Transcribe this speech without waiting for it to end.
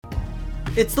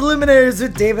It's the Luminaries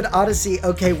with David Odyssey.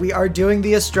 Okay, we are doing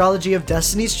the Astrology of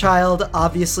Destiny's Child,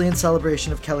 obviously in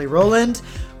celebration of Kelly Rowland,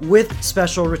 with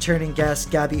special returning guest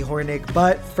Gaby Hornig.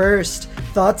 But first,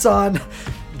 thoughts on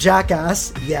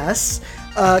Jackass, yes.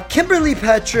 Kimberly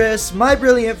Petrus, My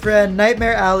Brilliant Friend,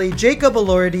 Nightmare Alley, Jacob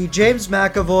Elordi, James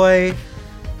McAvoy,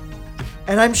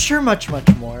 and I'm sure much,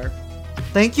 much more.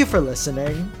 Thank you for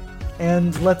listening,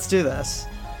 and let's do this.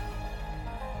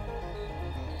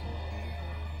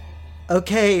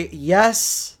 Okay,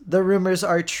 yes, the rumors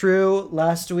are true.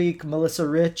 Last week, Melissa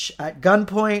Rich at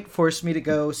gunpoint forced me to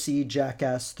go see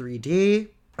Jackass 3D.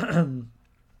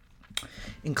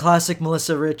 In classic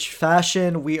Melissa Rich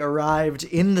fashion, we arrived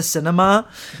in the cinema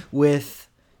with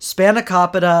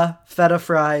spanakopita, feta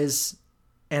fries,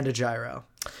 and a gyro.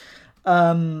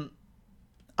 I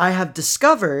have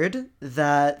discovered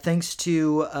that thanks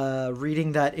to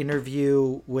reading that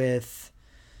interview with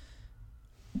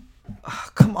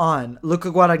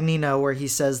Luca Guadagnino, where he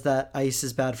says that ice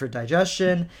is bad for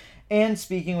digestion, and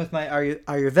speaking with my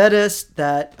Ayurvedist,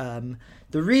 that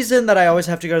the reason that I always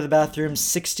have to go to the bathroom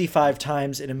 65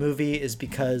 times in a movie is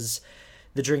because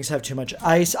the drinks have too much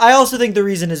ice. I also think the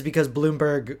reason is because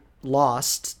Bloomberg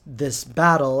lost this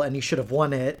battle and he should have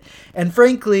won it. And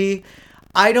frankly,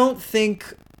 I don't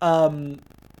think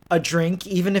a drink,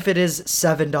 even if it is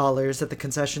 $7 at the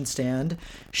concession stand,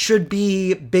 should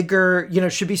be bigger,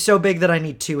 should be so big that I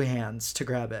need two hands to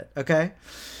grab it, okay?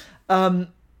 All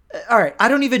right, I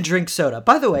don't even drink soda.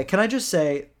 By the way, can I just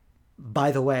say,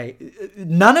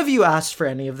 none of you asked for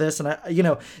any of this, and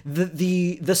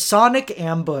the sonic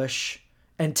ambush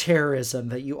and terrorism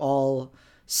that you all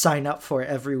sign up for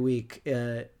every week,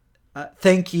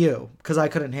 thank you, because I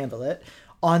couldn't handle it.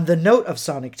 On the note of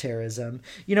sonic terrorism,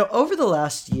 over the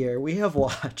last year, we have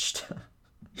watched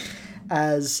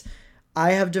as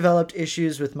I have developed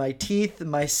issues with my teeth,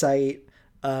 my sight,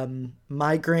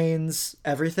 migraines,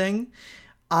 everything.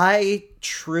 I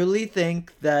truly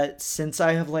think that since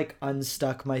I have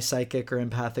unstuck my psychic or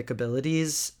empathic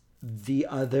abilities, the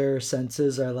other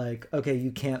senses are okay,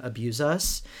 you can't abuse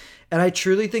us. And I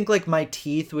truly think my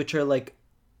teeth, which are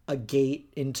a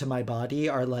gate into my body,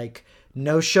 are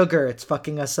no sugar, it's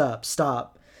fucking us up,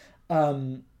 stop.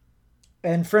 And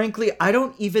frankly, I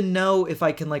don't even know if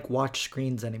I can watch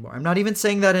screens anymore. I'm not even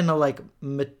saying that in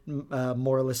a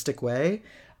moralistic way.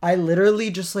 I literally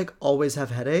just always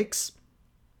have headaches.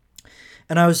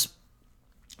 And I was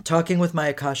talking with my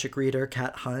Akashic reader,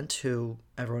 Kat Hunt, who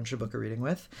everyone should book a reading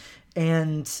with,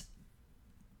 and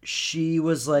she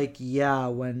was yeah,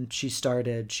 when she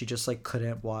started, she just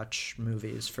couldn't watch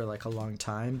movies for a long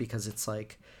time because it's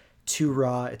too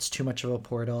raw, it's too much of a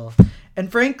portal.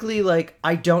 And frankly,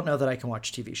 I don't know that I can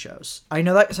watch TV shows. I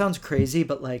know that sounds crazy,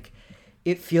 but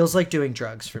it feels like doing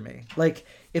drugs for me.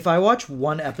 If I watch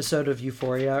one episode of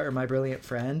Euphoria or My Brilliant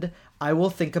Friend, I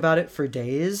will think about it for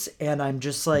days, and I'm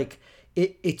just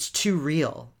it's too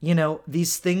real.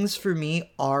 These things for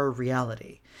me are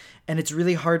reality, and it's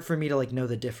really hard for me to know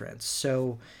the difference.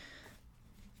 So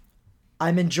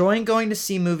I'm enjoying going to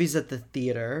see movies at the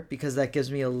theater because that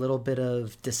gives me a little bit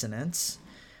of dissonance.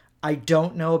 I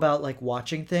don't know about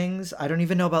watching things. I don't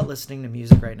even know about listening to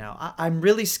music right now. I'm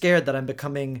really scared that I'm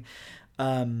becoming,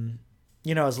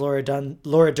 as Laura Dern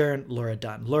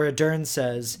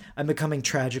says, I'm becoming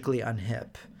tragically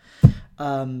unhip.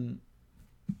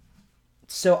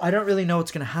 So I don't really know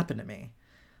what's going to happen to me.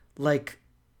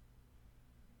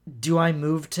 Do I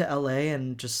move to LA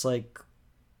and just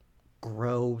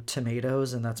grow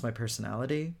tomatoes and that's my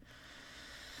personality?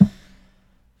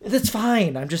 That's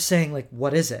fine. I'm just saying,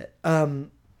 what is it?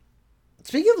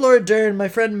 Speaking of Laura Dern, my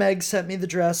friend Meg sent me the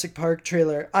Jurassic Park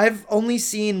trailer. I've only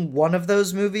seen one of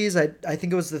those movies. I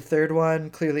think it was the third one.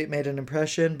 Clearly it made an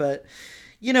impression, but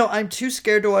I'm too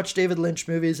scared to watch David Lynch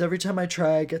movies. Every time I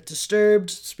try, I get disturbed.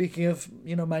 Speaking of,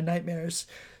 my nightmares.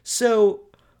 So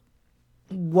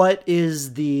what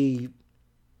is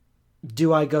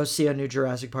do I go see a new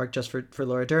Jurassic Park just for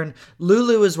Laura Dern?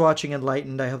 Lulu is watching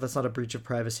Enlightened. I hope that's not a breach of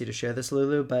privacy to share this,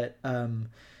 Lulu. But,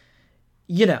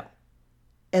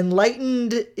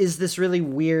 Enlightened is this really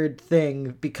weird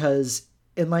thing because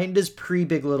Enlightened is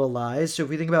pre-Big Little Lies. So if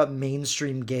we think about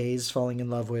mainstream gays falling in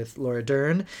love with Laura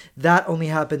Dern, that only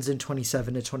happens in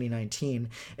 2017 to 2019.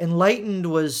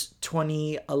 Enlightened was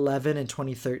 2011 and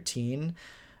 2013.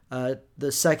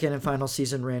 The second and final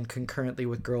season ran concurrently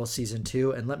with Girls Season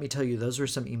 2, and let me tell you, those were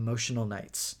some emotional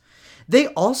nights. They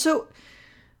also...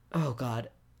 Oh, God.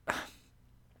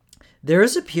 There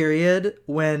is a period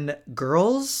when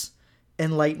Girls,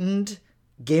 Enlightened,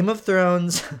 Game of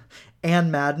Thrones,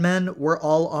 and Mad Men were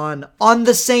all on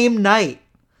the same night.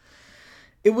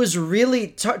 It was really...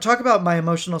 Talk about my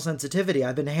emotional sensitivity.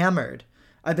 I've been hammered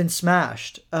I've been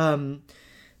smashed. But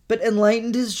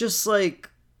Enlightened is just like,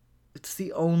 it's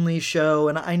the only show,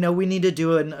 and I know we need to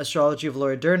do an Astrology of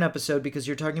Laura Dern episode because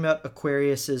you're talking about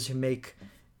Aquarians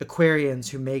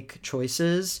who make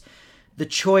choices. The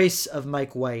choice of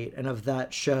Mike White and of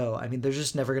that show, I mean, there's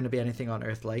just never going to be anything on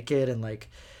earth like it. And like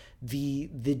the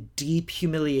deep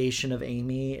humiliation of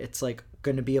Amy, it's like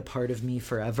going to be a part of me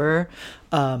forever.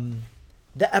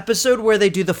 The episode where they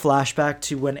do the flashback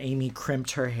to when Amy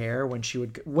crimped her hair,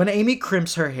 when Amy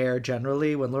crimps her hair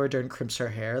generally, when Laura Dern crimps her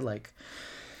hair, like,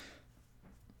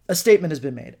 a statement has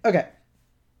been made. Okay.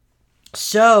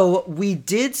 So we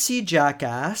did see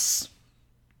Jackass,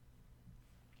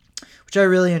 which I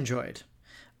really enjoyed.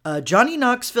 Johnny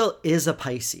Knoxville is a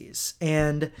Pisces.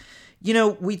 And, you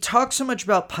know, we talk so much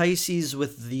about Pisces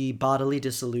with the bodily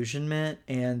disillusionment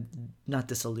and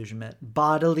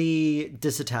bodily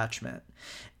disattachment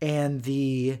and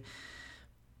the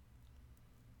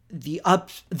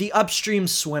upstream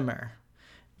swimmer.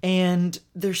 And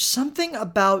there's something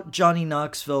about Johnny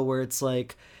Knoxville where it's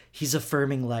like, he's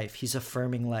affirming life. He's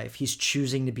affirming life. He's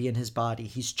choosing to be in his body.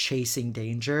 He's chasing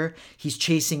danger. He's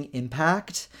chasing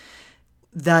impact.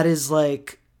 That is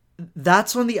like,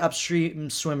 that's when the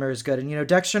upstream swimmer is good. And, you know,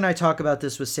 Dexter and I talk about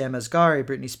this with Sam Asghari,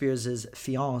 Britney Spears'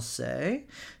 fiance,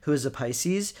 who is a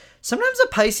Pisces. Sometimes a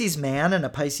Pisces man and a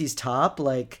Pisces top,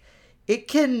 like,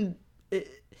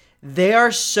 they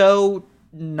are so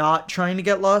not trying to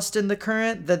get lost in the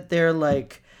current that they're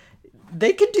like,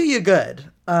 they can do you good.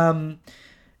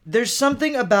 There's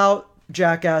something about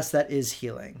Jackass that is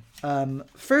healing.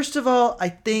 First of all, I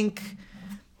think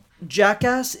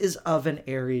Jackass is of an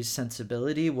Aries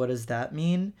sensibility. What does that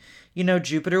mean? You know,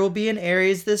 Jupiter will be in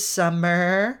Aries this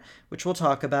summer, which we'll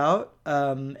talk about,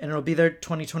 and it'll be there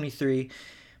 2023.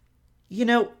 You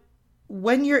know,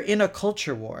 when you're in a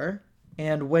culture war,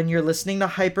 and when you're listening to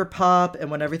hyperpop, and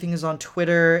when everything is on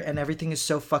Twitter, and everything is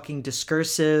so fucking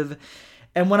discursive,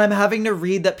 and when I'm having to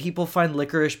read that people find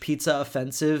Licorice Pizza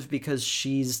offensive because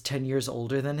she's 10 years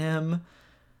older than him,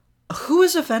 who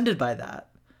is offended by that?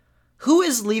 Who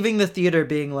is leaving the theater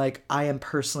being like, I am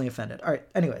personally offended? All right,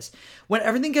 anyways, when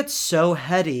everything gets so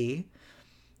heady,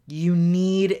 you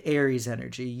need Aries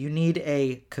energy. You need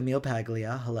a Camille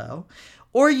Paglia, hello.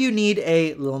 Or you need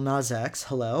a Lil Nas X,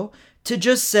 hello, to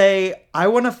just say, I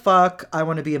want to fuck, I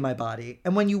want to be in my body.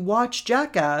 And when you watch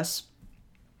Jackass,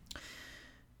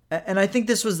 and I think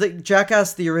this was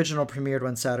Jackass, the original premiered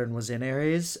when Saturn was in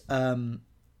Aries,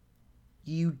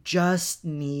 you just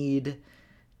need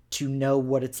to know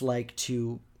what it's like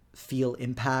to feel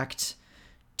impact,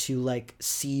 to like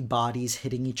see bodies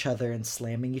hitting each other and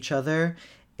slamming each other.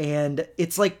 And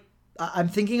it's like, I'm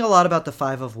thinking a lot about the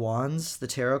Five of Wands, the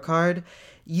tarot card.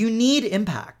 You need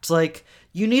impact. Like,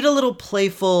 you need a little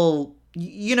playful,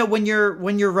 you know, when you're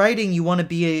writing, you want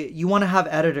to have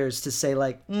editors to say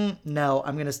like, no,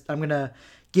 I'm going to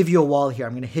give you a wall here.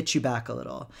 I'm going to hit you back a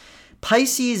little.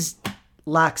 Pisces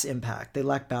lacks impact. They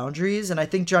lack boundaries. And I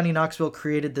think Johnny Knoxville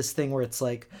created this thing where it's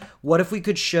like, what if we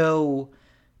could show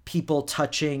people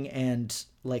touching and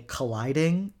like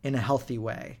colliding in a healthy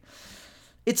way?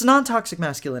 It's non-toxic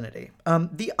masculinity.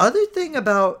 The other thing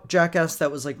about Jackass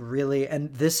that was like really,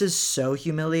 and this is so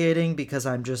humiliating because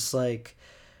I'm just like,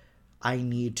 I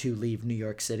need to leave New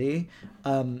York City.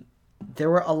 There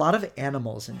were a lot of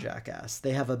animals in Jackass.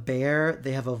 They have a bear,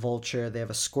 they have a vulture, they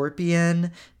have a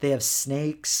scorpion, they have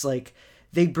snakes. Like,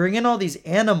 they bring in all these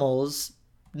animals,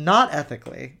 not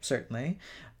ethically, certainly,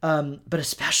 but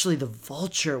especially the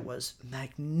vulture was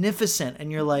magnificent.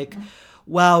 And you're like,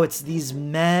 wow, it's these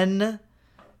men.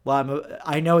 Well,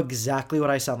 I know exactly what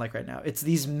I sound like right now. It's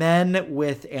these men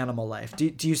with animal life.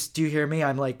 Do you hear me?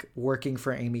 I'm like working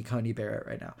for Amy Coney Barrett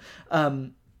right now.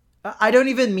 I don't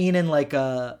even mean in like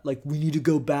we need to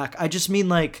go back. I just mean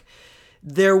like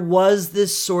there was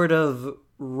this sort of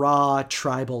raw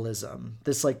tribalism,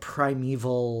 this like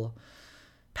primeval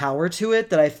power to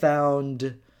it that I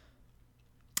found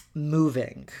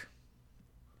moving.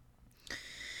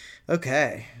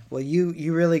 Okay. Well,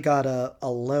 you really got a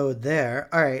load there.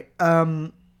 All right.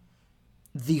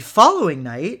 The following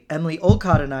night, Emily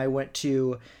Olcott and I went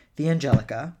to the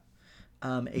Angelica,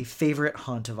 a favorite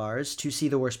haunt of ours, to see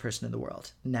The Worst Person in the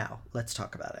World. Now, let's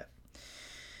talk about it.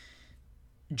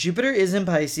 Jupiter is in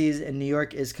Pisces and New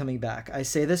York is coming back. I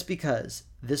say this because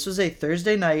this was a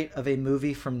Thursday night of a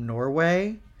movie from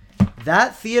Norway.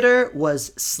 That theater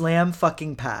was slam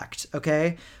fucking packed,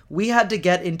 okay? We had to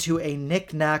get into a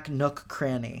knick-knack nook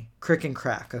cranny, crick and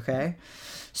crack, okay?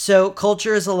 So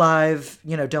culture is alive,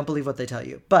 you know, don't believe what they tell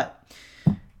you. But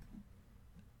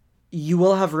you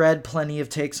will have read plenty of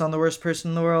takes on The Worst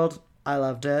Person in the World. I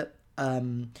loved it.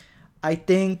 I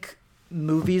think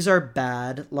movies are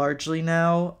bad largely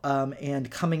now,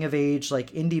 and coming of age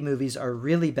like indie movies are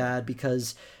really bad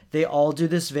because they all do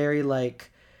this very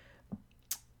like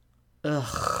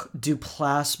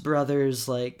Duplass brothers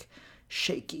like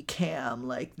shaky cam,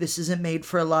 like this isn't made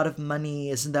for a lot of money,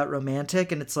 isn't that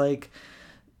romantic? And it's like,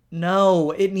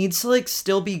 no, it needs to like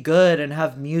still be good and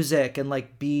have music and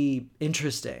like be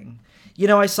interesting. You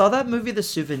know, I saw that movie The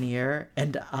Souvenir,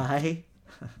 and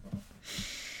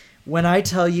when I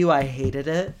tell you I hated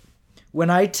it, when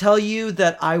I tell you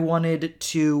that I wanted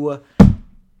to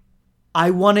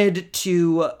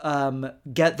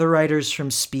get the writers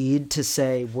from Speed to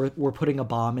say we're putting a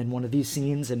bomb in one of these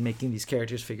scenes and making these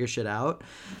characters figure shit out.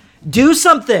 Do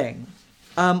something.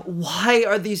 Why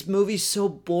are these movies so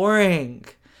boring?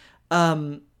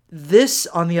 This,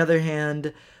 on the other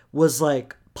hand, was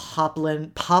like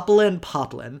poplin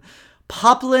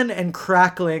and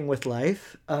crackling with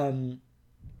life.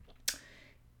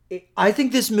 I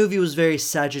think this movie was very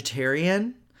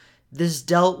Sagittarian. This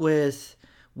dealt with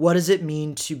what does it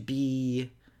mean to be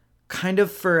kind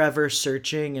of forever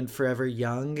searching and forever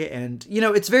young. And, you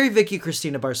know, it's very Vicky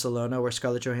Cristina Barcelona, where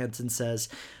Scarlett Johansson says,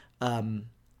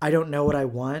 I don't know what I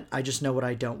want. I just know what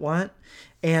I don't want.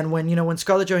 And when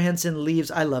Scarlett Johansson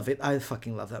leaves, I love it. I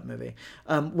fucking love that movie.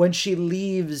 When she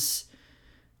leaves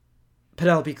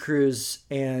Penelope Cruz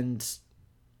and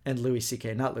Louis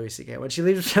C.K., not Louis C.K. When she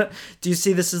leaves, do you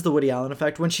see this is the Woody Allen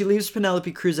effect? When she leaves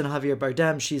Penelope Cruz and Javier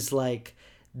Bardem, she's like,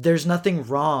 there's nothing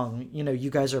wrong. You know,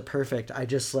 you guys are perfect. I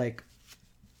just like,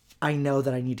 I know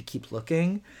that I need to keep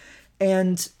looking.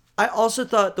 And I also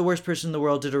thought The Worst Person in the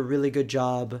World did a really good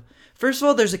job. First of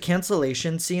all, there's a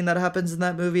cancellation scene that happens in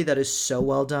that movie that is so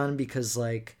well done because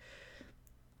like,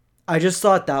 I just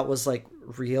thought that was like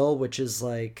real, which is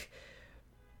like,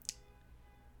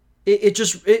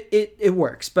 it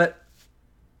works, but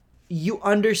you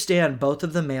understand both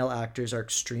of the male actors are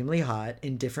extremely hot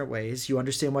in different ways. You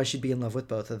understand why she'd be in love with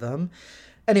both of them.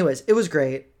 Anyways, it was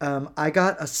great. I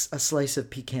got a slice of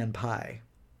pecan pie.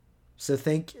 So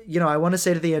I want to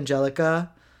say to the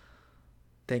Angelica,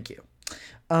 thank you.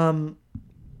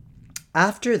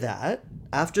 After that,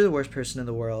 after The Worst Person in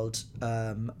the World,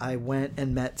 I went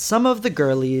and met some of the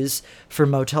girlies for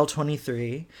Motel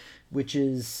 23, which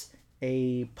is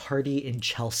a party in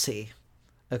Chelsea.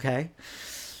 Okay.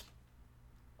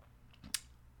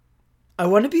 I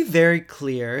want to be very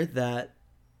clear that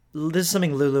this is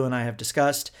something Lulu and I have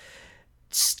discussed.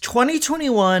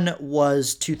 2021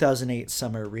 was 2008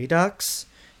 Summer Redux.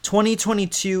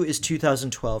 2022 is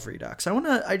 2012 Redux.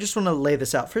 I just want to lay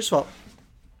this out. First of all,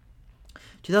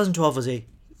 2012 was a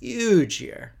huge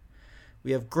year.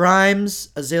 We have Grimes,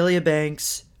 Azalea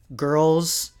Banks,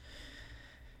 Girls,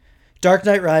 Dark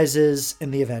Knight Rises,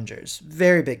 and The Avengers.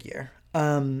 Very big year.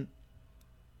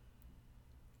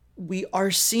 We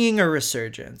are seeing a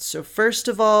resurgence. So first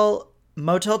of all,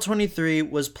 Motel 23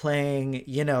 was playing,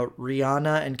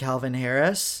 Rihanna and Calvin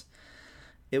Harris.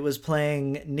 It was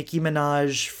playing Nicki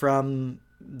Minaj from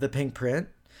The Pink Print.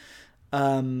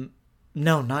 No,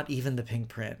 not even The Pink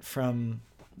Print. From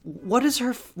what is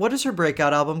her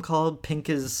breakout album called? Pink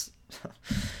is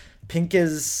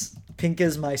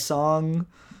my song.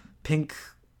 Pink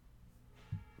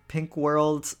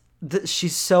World.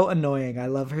 She's so annoying. I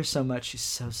love her so much. She's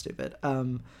so stupid.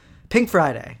 Pink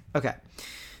Friday. Okay.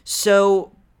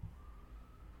 So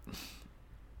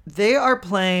they are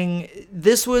playing,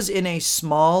 this was in a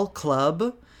small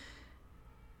club.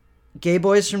 Gay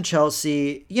boys from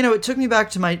Chelsea. It took me back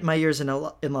to my years in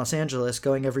Los Angeles,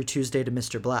 going every Tuesday to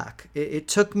Mr. Black. It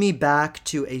took me back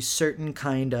to a certain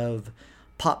kind of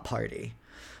pop party,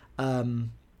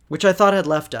 which I thought had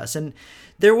left us. And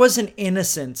there was an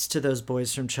innocence to those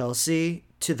boys from Chelsea,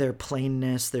 to their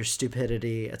plainness, their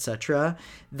stupidity, etc.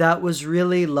 That was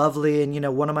really lovely.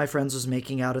 And, one of my friends was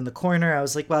making out in the corner. I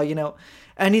was like, wow,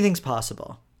 anything's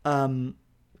possible. I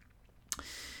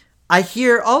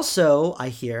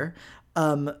hear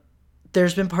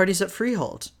there's been parties at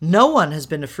Freehold. No one has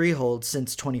been to Freehold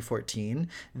since 2014.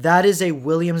 That is a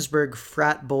Williamsburg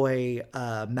frat boy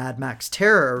Mad Max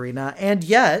terror arena. And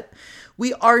yet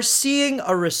we are seeing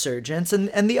a resurgence.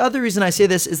 And the other reason I say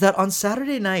this is that on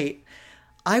Saturday night,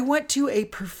 I went to a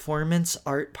performance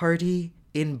art party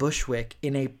in Bushwick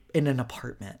in an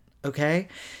apartment. Okay?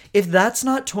 If that's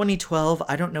not 2012,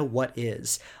 I don't know what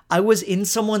is. I was in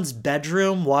someone's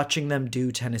bedroom watching them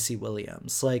do Tennessee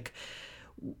Williams. Like,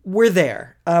 we're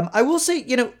there. I will say,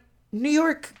 New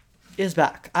York is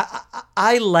back.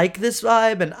 I like this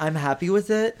vibe and I'm happy with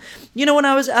it. When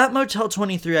I was at Motel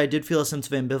 23, I did feel a sense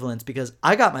of ambivalence because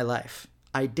I got my life.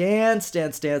 I danced. I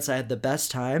had the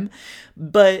best time.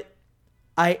 But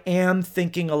I am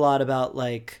thinking a lot about,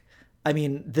 like, I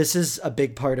mean, this is a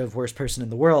big part of Worst Person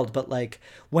in the World, but like,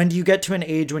 when do you get to an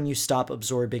age when you stop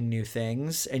absorbing new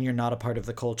things and you're not a part of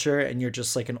the culture and you're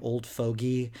just like an old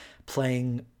fogey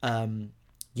playing, the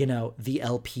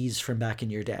LPs from back in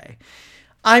your day?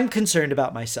 I'm concerned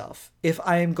about myself. If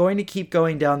I am going to keep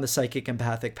going down the psychic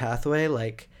empathic pathway,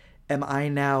 like, am I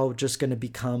now just going to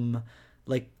become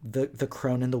like the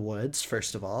crone in the woods,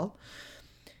 first of all?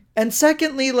 And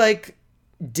secondly, like,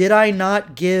 did I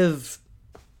not give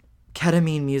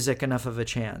ketamine music enough of a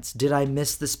chance? Did I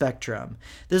miss the spectrum?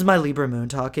 This is my Libra moon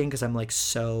talking, because I'm like,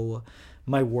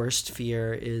 my worst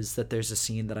fear is that there's a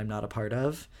scene that I'm not a part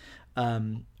of,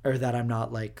 or that I'm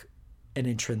not like an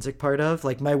intrinsic part of.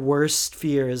 Like, my worst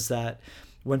fear is that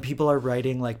when people are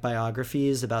writing like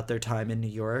biographies about their time in New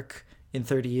York in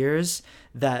 30 years,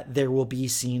 that there will be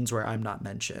scenes where I'm not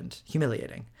mentioned.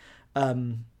 Humiliating.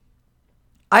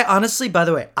 I honestly, by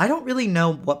the way, I don't really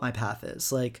know what my path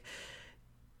is. Like,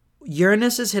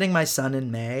 Uranus is hitting my sun in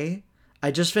May.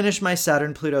 I just finished my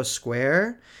Saturn-Pluto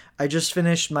square. I just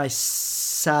finished my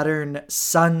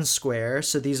Saturn-Sun square.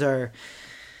 So these are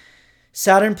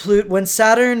Saturn-Pluto. When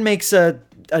Saturn makes a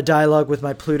dialogue with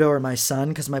my Pluto or my sun,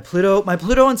 because my Pluto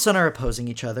and sun are opposing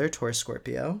each other, Taurus,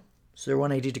 Scorpio. So they're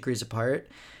 180 degrees apart.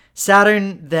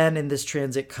 Saturn then in this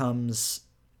transit comes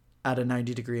at a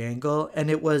 90-degree angle,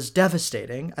 and it was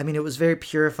devastating. I mean, it was very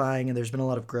purifying, and there's been a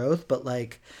lot of growth, but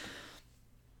like,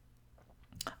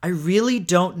 I really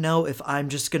don't know if I'm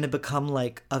just going to become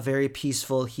like a very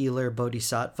peaceful healer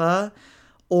bodhisattva,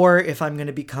 or if I'm going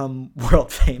to become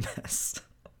world famous.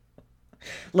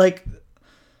 Like,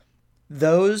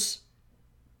 those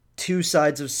two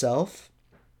sides of self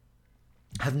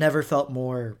have never felt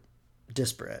more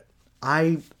disparate.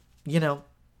 I've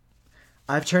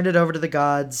turned it over to the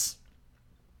gods.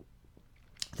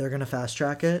 They're going to fast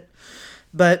track it.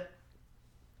 But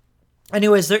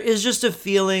anyways, there is just a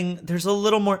feeling, there's a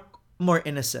little more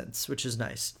innocence, which is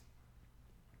nice.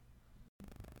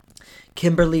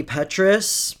 Kimberly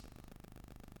Petrus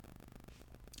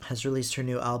has released her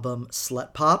new album,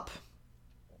 Slut Pop.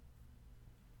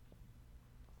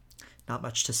 Not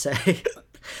much to say.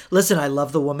 Listen, I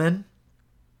love the woman.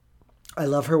 I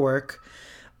love her work.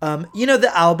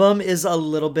 The album is a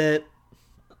little bit,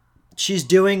 she's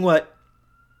doing what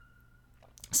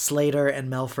Slater and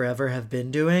Mel Forever have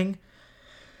been doing,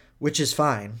 which is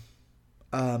fine.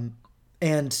 And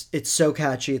it's so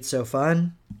catchy. It's so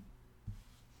fun.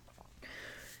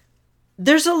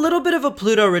 There's a little bit of a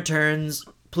Pluto returns,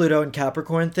 Pluto and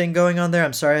Capricorn thing going on there.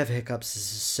 I'm sorry I have hiccups.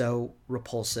 This is so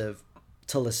repulsive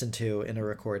to listen to in a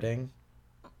recording.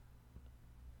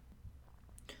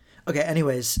 Okay,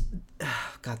 anyways.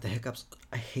 God, the hiccups.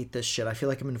 I hate this shit. I feel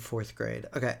like I'm in 4th grade.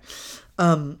 Okay.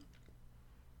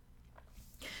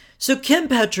 So Kim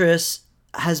Petras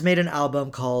has made an album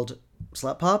called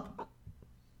Slut Pop.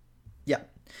 Yeah,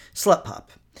 Slut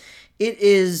Pop. It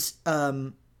is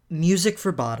music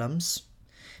for bottoms.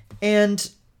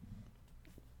 And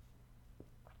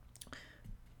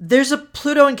there's a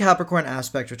Pluto and Capricorn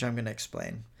aspect, which I'm going to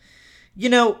explain.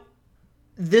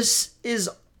 This is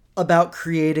about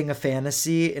creating a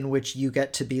fantasy in which you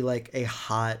get to be like a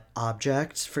hot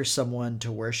object for someone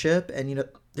to worship. And,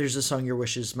 there's a song, Your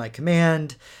Wish Is My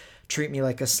Command, Treat Me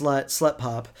Like a Slut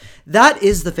Pop. That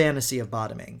is the fantasy of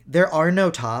bottoming. There are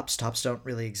no tops. Tops don't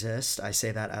really exist. I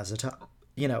say that as a top.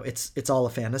 It's all a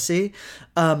fantasy.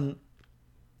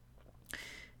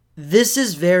 This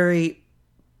is very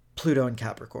Pluto and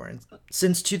Capricorn.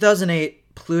 Since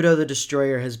 2008, Pluto the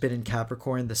Destroyer has been in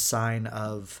Capricorn, the sign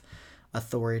of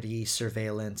authority,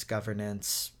 surveillance,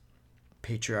 governance,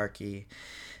 patriarchy.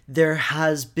 There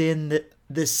has been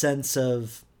this sense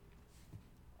of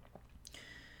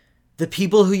the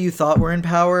people who you thought were in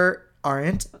power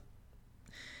aren't.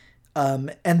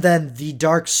 And then the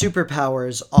dark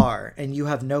superpowers are, and you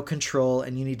have no control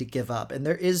and you need to give up. And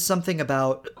there is something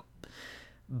about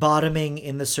bottoming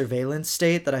in the surveillance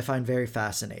state that I find very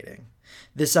fascinating.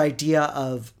 This idea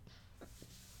of,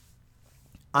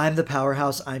 I'm the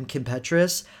powerhouse, I'm Kim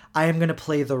Petras, I am going to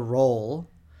play the role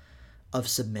of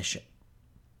submission.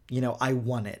 I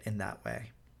won it in that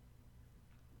way.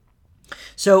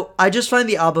 So I just find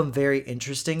the album very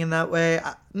interesting in that way.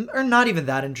 Or not even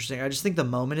that interesting. I just think the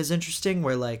moment is interesting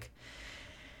where like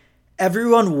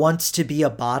everyone wants to be a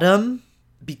bottom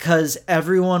because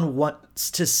everyone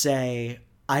wants to say,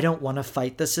 I don't want to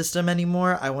fight the system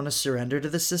anymore. I want to surrender to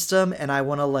the system and I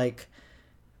want to like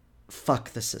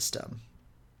fuck the system.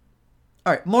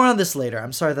 All right, more on this later.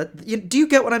 I'm sorry do you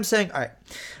get what I'm saying? All right.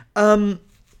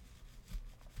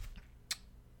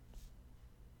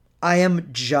 I am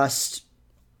just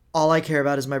all I care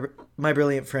about is my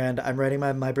brilliant friend. I'm writing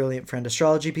my brilliant friend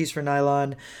astrology piece for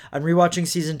Nylon. I'm rewatching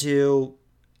season 2.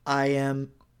 I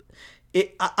am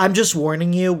I'm just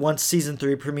warning you, once season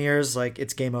 3 premieres, like,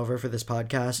 it's game over for this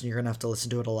podcast and you're gonna have to listen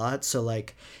to it a lot. So,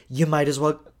 like, you might as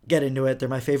well get into it. They're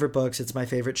my favorite books. It's my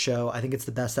favorite show. I think it's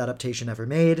the best adaptation ever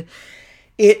made.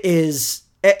 It is,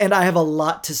 and I have a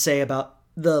lot to say about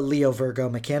the Leo Virgo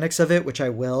mechanics of it, which I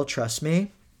will, trust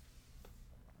me.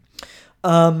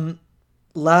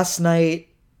 Last night,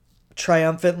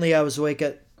 triumphantly, I was awake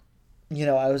at,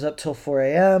 I was up till 4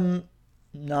 a.m.,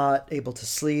 not able to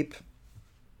sleep,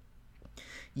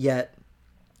 yet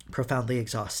profoundly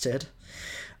exhausted.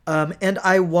 And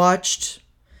I watched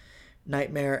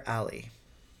Nightmare Alley.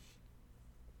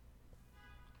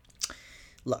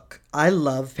 Look, I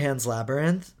love Pan's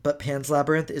Labyrinth, but Pan's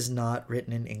Labyrinth is not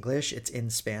written in English. It's in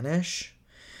Spanish.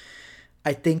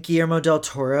 I think Guillermo del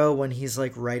Toro, when he's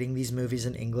like writing these movies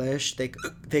in English,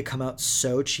 they come out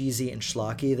so cheesy and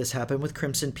schlocky. This happened with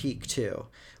Crimson Peak too,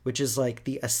 which is like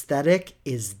the aesthetic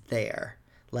is there.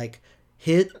 Like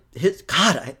his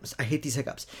God, I hate these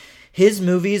hiccups. His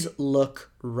movies look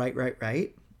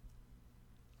right,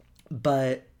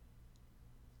 but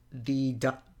the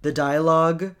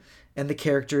dialogue and the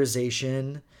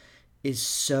characterization is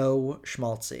so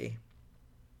schmaltzy.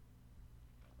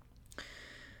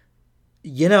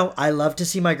 I love to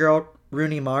see my girl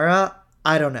Rooney Mara.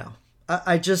 I don't know.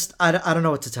 I don't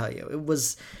know what to tell you. It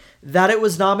was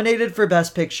nominated for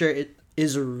Best Picture. It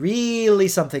is really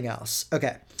something else.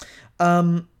 Okay.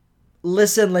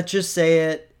 Listen, let's just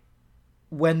say it.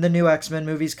 When the new X-Men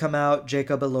movies come out,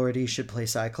 Jacob Elordi should play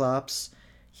Cyclops.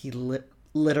 He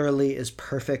literally is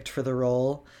perfect for the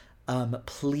role.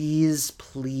 Please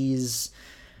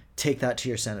take that to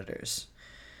your senators.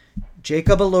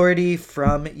 Jacob Elordi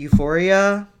from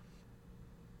Euphoria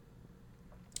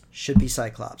should be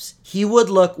Cyclops. He would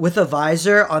look, with a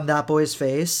visor on that boy's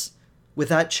face, with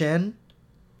that chin,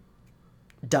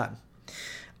 done.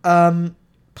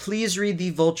 Please read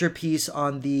the Vulture piece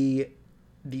on the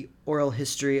oral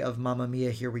history of Mamma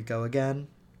Mia, Here We Go Again.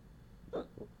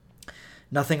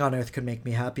 Nothing on earth could make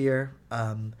me happier.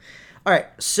 All right,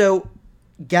 so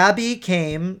Gaby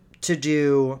came to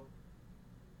do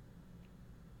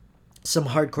some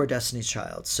hardcore Destiny's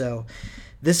Child. So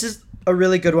this is a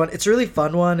really good one. It's a really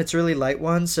fun one. It's a really light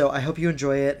one. So I hope you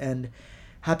enjoy it. And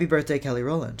happy birthday, Kelly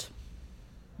Rowland.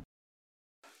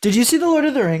 Did you see the Lord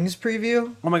of the Rings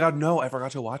preview? Oh my God, no, I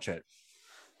forgot to watch it.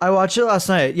 I watched it last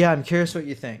night. Yeah, I'm curious what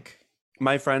you think.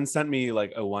 My friend sent me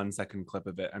like a 1-second clip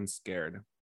of it. I'm scared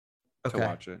to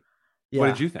watch it. Yeah. What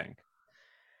did you think?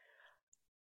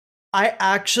 I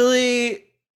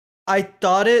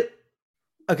thought it...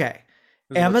 Okay.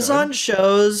 Amazon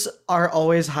shows are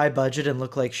always high budget and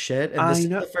look like shit. And this is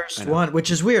the first one, which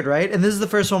is weird, right? And this is the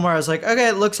first one where I was like, okay,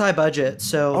 it looks high budget.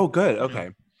 So oh, good.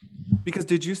 Okay. Because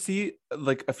did you see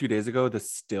like a few days ago the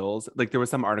stills? Like there was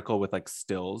some article with like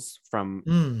stills from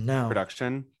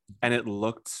production, and it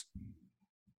looked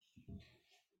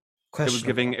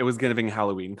it was giving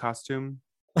Halloween costume.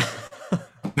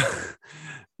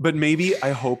 But maybe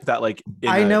I hope that like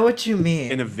I know what you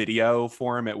mean. In a video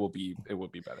form, it will be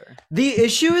better. The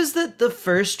issue is that the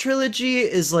first trilogy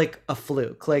is like a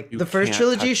fluke. Like the first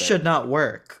trilogy should not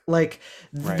work. Like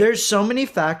there's so many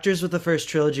factors with the first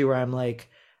trilogy where I'm like,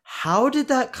 how did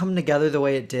that come together the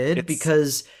way it did?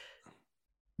 Because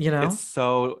it's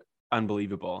so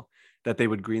unbelievable that they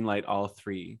would greenlight all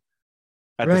three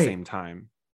at the same time.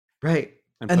 Right.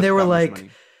 And they were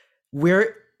like,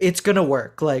 it's gonna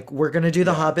work. Like we're gonna do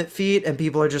the Hobbit feat, and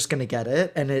people are just gonna get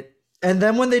it. And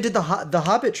then when they did the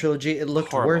Hobbit trilogy, it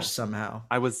looked worse somehow.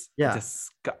 I was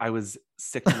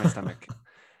sick to my stomach.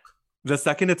 The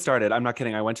second it started, I'm not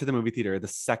kidding. I went to the movie theater. The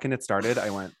second it started,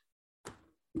 I went,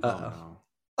 oh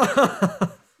no,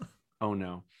 oh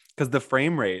no, because the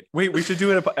frame rate. Wait, we should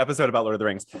do an episode about Lord of the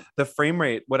Rings. The frame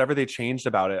rate, whatever they changed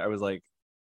about it, I was like,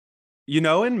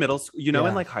 in middle school,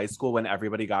 in like high school when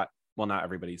everybody got. Well, not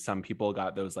everybody. Some people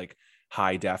got those like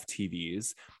high def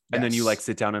TVs, and then you like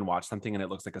sit down and watch something, and it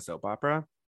looks like a soap opera.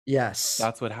 Yes,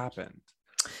 that's what happened.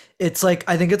 It's like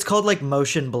I think it's called like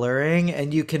motion blurring,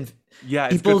 and you can. Yeah,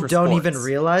 people don't even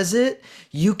realize it.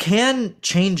 You can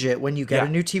change it when you get a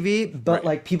new TV, but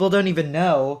like people don't even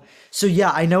know. So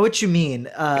yeah, I know what you mean.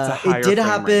 It did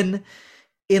happen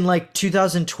in like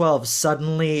 2012.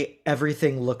 Suddenly,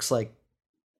 everything looks like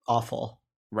awful.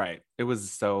 Right. It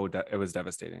was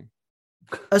devastating.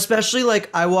 Especially like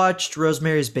I watched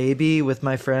Rosemary's Baby with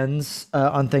my friends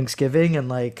on Thanksgiving, and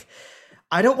like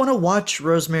I don't want to watch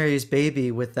Rosemary's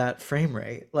Baby with that frame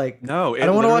rate. Like no, I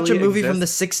don't want to watch a movie from the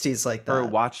 60s like that. Or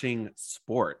watching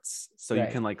sports, so you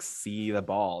can like see the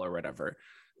ball or whatever.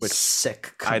 which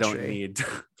sick country.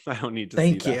 I don't need to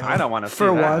Thank see you. that. I don't want to see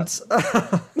for that. once.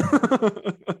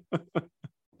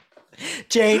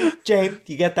 Jane,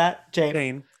 you get that?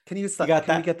 Jane, can you got can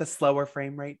that? we get the slower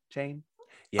frame rate, Jane?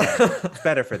 Yeah, it's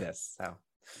better for this. So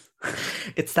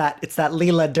it's that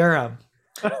Leela Durham.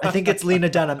 I think it's Lena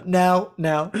Dunham. No,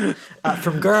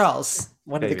 from Girls.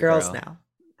 One Baby of the girls girl.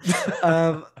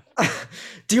 now.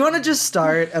 Do you want to just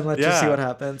start and let's just see what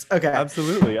happens? Okay.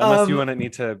 Absolutely. Unless you wouldn't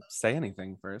need to say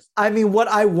anything first. I mean, what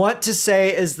I want to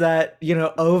say is that,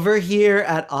 over here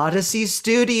at Odyssey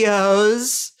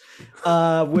Studios,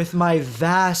 with my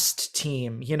vast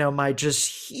team, my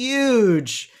just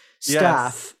huge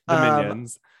staff.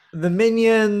 Yes, the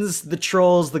minions, the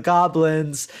trolls, the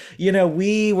goblins.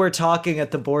 We were talking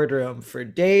at the boardroom for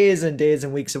days and days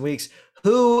and weeks,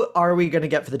 who are we going to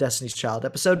get for the Destiny's Child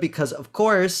episode? Because, of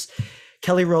course,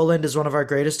 Kelly Rowland is one of our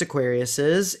greatest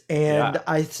Aquariuses. And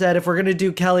I said, if we're going to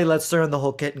do Kelly, let's throw in the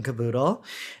whole kit and caboodle.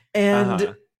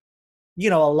 And,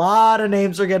 a lot of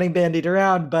names are getting bandied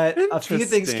around, but a few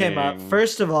things came up.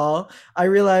 First of all, I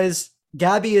realized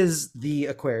Gaby is the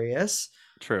Aquarius.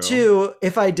 True. 2,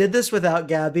 if I did this without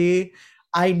Gaby,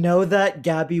 I know that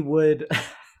Gaby would...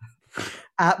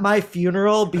 at my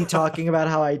funeral be talking about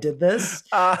how I did this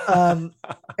and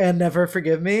never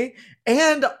forgive me.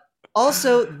 And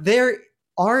also there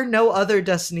are no other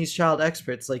Destiny's Child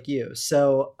experts like you.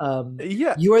 So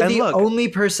you are the only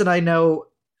person I know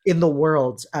in the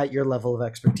world at your level of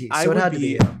expertise. So it had to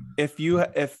be you.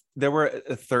 If there were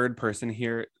a third person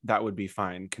here, that would be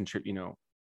fine. Fine.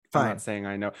 I'm not saying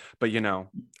I know, but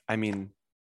I mean,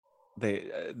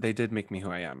 they did make me who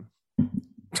I am.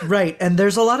 Right. And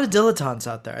there's a lot of dilettantes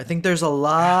out there. I think there's a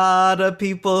lot of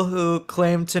people who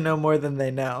claim to know more than they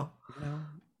know.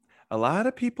 A lot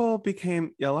of people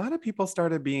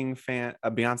started being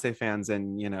Beyonce fans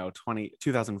in,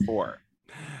 2004.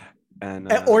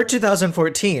 Or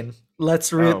 2014. Let's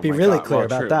be really clear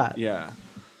about that. Yeah.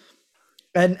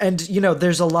 And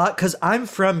there's a lot, because I'm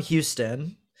from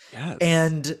Houston. Yes.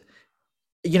 And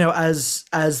as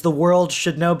the world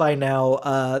should know by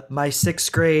now, my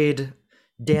 6th grade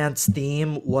dance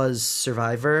theme was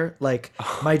Survivor. Like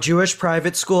my Jewish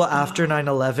private school after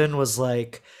 9/11 was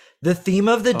like, the theme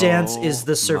of the dance is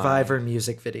the Survivor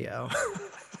music video.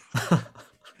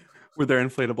 Were there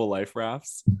inflatable life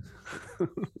rafts?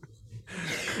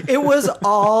 It was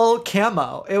all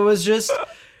camo. It was just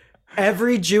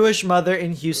every Jewish mother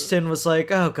in Houston was like,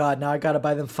 oh God, now I gotta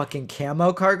buy them fucking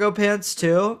camo cargo pants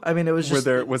too. I mean, it was just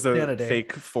was a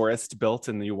fake forest built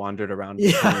and you wandered around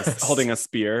holding a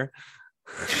spear.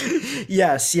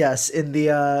 Yes, in the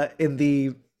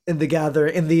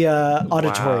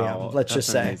auditorium, let's just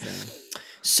say. Amazing.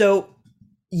 So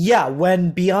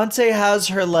when Beyonce has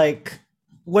her, like,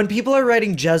 when people are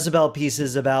writing Jezebel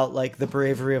pieces about like the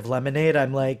bravery of Lemonade,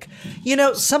 I'm like,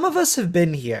 some of us have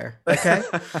been here. Okay.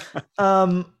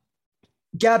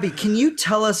 Gaby, can you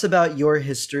tell us about your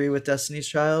history with Destiny's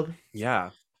Child? Yeah.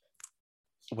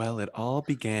 Well, it all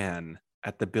began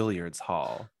at the billiards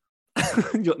hall.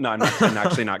 No, I'm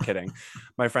actually not kidding.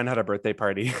 My friend had a birthday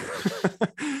party.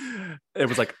 It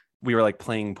was like we were like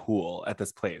playing pool at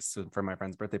this place for my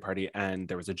friend's birthday party, and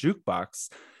there was a jukebox,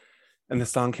 and the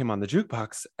song came on the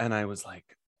jukebox, and I was like,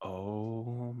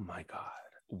 oh my God,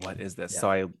 what is this? Yeah.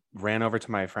 So I ran over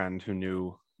to my friend who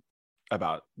knew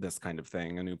about this kind of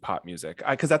thing, I knew pop music,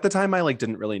 because at the time I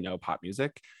didn't really know pop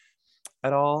music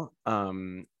at all.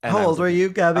 And how old were you,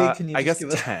 Gaby? Can you I guess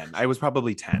 10. I was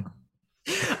probably 10.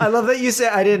 I love that you say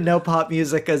I didn't know pop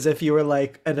music as if you were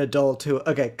like an adult who.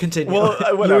 Okay, continue. Well,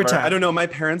 whatever. I don't know. My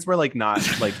parents were like not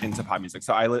like into pop music,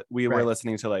 so we were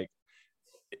listening to like,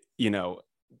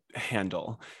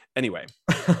 Handel. Anyway,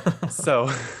 so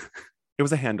it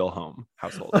was a Handel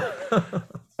household.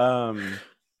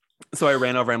 So I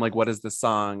ran over. I'm like, "What is this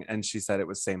song?" And she said it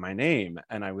was "Say My Name,"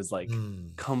 and I was like,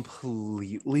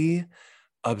 completely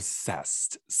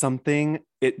obsessed.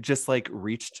 It just like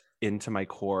reached into my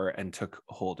core and took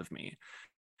hold of me,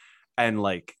 and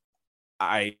like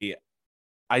I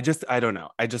don't know,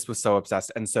 I just was so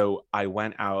obsessed. And so I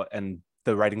went out, and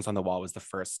The Writings on the Wall was the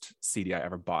first CD I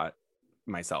ever bought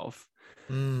myself.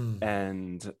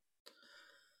 And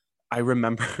I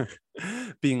remember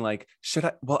being like,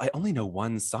 I only know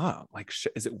one song, like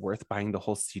is it worth buying the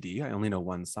whole CD? I only know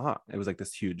one song. It was like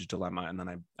this huge dilemma, and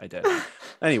then I did.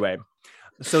 Anyway,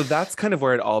 so that's kind of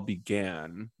where it all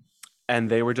began. And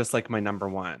they were just like my number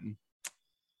one.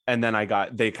 And then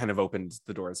they kind of opened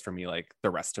the doors for me, like the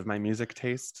rest of my music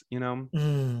taste,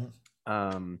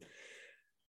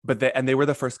 But they were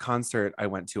the first concert I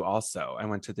went to also. I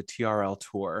went to the TRL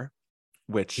tour,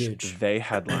 which they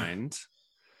headlined.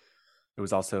 it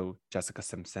was also Jessica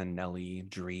Simpson, Nelly,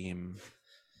 Dream,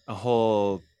 a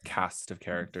whole cast of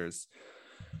characters.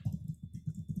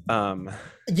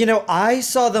 I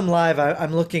saw them live.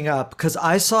 I'm looking up because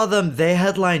I saw them. They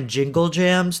headlined Jingle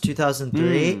Jams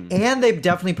 2003, and they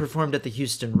definitely performed at the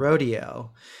Houston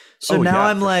Rodeo. So now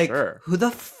I'm like, sure. Who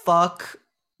the fuck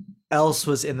else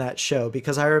was in that show?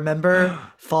 Because I remember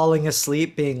falling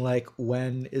asleep being like,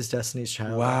 when is Destiny's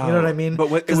Child? Wow. You know what I mean? But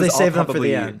because they saved them for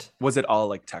the end. Was it all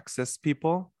like Texas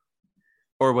people?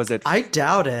 Or was it? I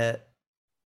doubt it.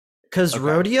 Because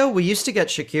Rodeo, we used to get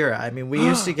Shakira. I mean, we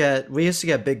used to get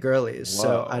big girlies. Whoa.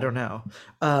 So I don't know.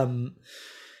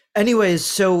 Anyways,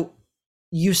 so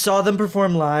you saw them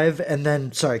perform live, and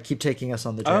then keep taking us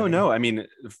on the journey. Oh no, I mean,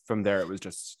 from there it was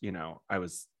just, I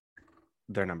was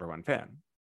their number one fan.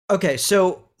 Okay,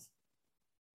 so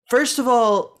first of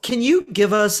all, can you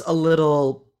give us a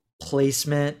little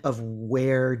placement of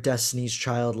where Destiny's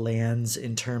Child lands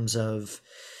in terms of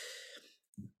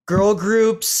girl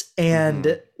groups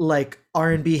and like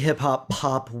R&B, hip hop,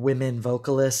 pop women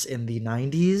vocalists in the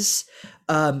 90s?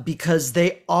 Because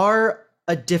they are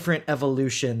a different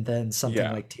evolution than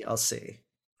something like TLC.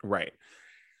 Right.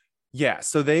 Yeah.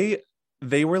 So they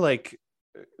were like,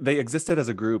 they existed as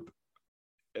a group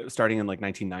starting in like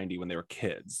 1990 when they were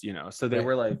kids, so they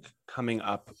were like coming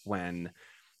up when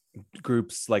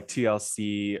groups like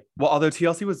TLC, although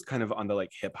TLC was kind of on the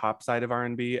like hip hop side of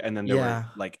R&B, and then there were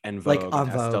like En Vogue, like and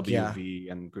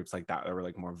SWV and groups like that were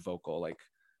like more vocal like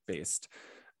based.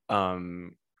 So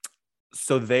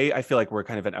I feel like we're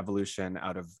kind of an evolution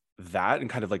out of that and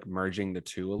kind of like merging the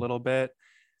two a little bit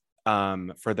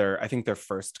for I think their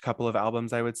first couple of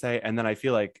albums, I would say. And then I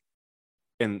feel like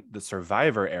in the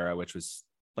Survivor era, which was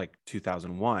like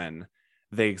 2001,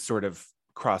 they sort of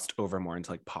crossed over more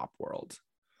into like pop world.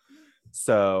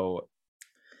 So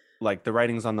like The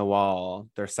Writings on the Wall,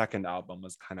 their second album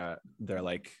was kind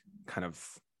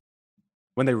of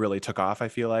when they really took off, I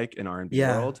feel like, in R&B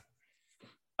world.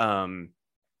 And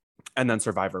then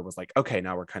Survivor was like, okay,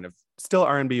 now we're kind of still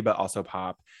R&B but also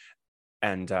pop.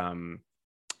 And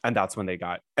that's when they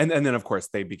got, and then of course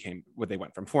they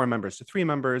went from 4 members to 3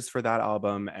 members for that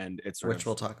album, and it sort of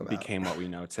we'll talk about. Became what we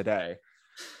know today.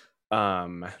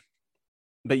 But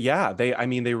yeah,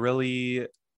 they really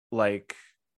like,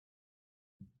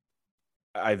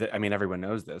 I mean everyone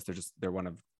knows this, they're one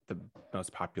of the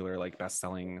most popular like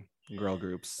best-selling girl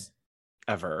groups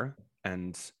ever,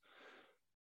 and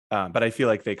but I feel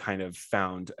like they kind of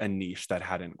found a niche that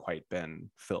hadn't quite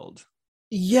been filled.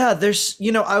 Yeah, there's,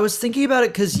 I was thinking about it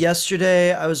because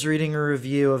yesterday I was reading a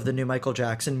review of the new Michael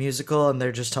Jackson musical, and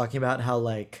they're just talking about how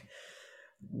like,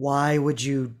 why would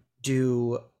you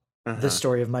do the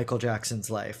story of Michael Jackson's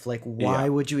life? Like, why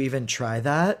would you even try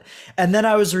that? And then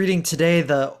I was reading today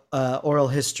the oral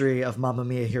history of Mamma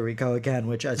Mia, Here We Go Again,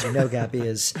 which, as you know, Gaby,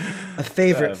 is a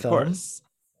favorite film. Course.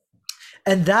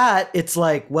 And that, it's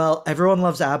like, well, everyone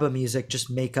loves ABBA music,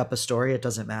 just make up a story, it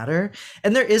doesn't matter.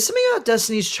 And there is something about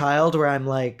Destiny's Child where I'm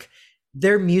like,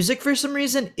 their music for some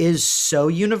reason is so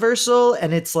universal,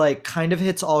 and it's like kind of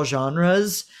hits all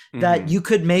genres, that you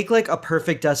could make like a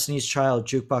perfect Destiny's Child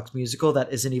jukebox musical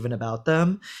that isn't even about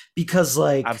them, because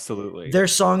like absolutely their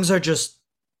songs are just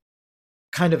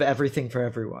kind of everything for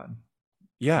everyone.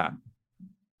 Yeah,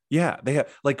 they have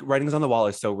like Writings on the Wall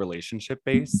is so relationship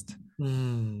based,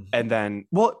 and then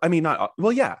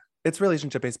it's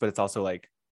relationship based, but it's also like,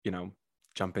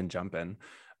 jumping.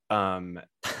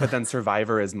 But then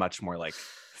Survivor is much more like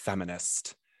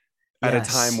feminist at a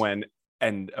time when,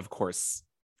 and of course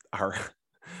our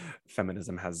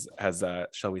feminism has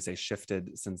shall we say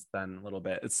shifted since then a little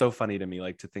bit. It's so funny to me,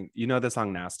 like, to think, the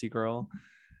song Nasty Girl?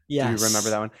 Yes. Do you remember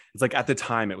that one? It's like at the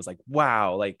time it was like,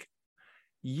 wow, like,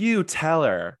 you tell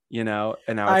her, and now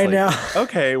it's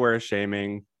okay, we're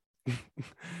shaming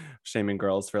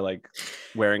girls for like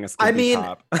wearing a skimpy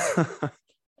top.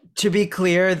 To be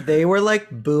clear, they were like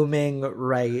booming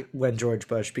right when George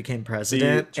Bush became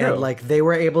president, and like they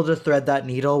were able to thread that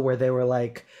needle where they were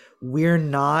like, we're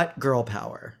not girl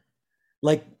power.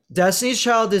 Like Destiny's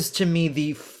Child is to me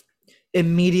the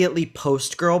immediately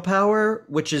post girl power,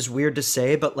 which is weird to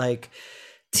say, but like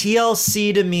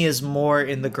TLC to me is more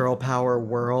in the girl power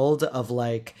world of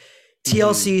like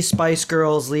TLC, Spice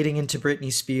Girls leading into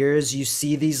Britney Spears. You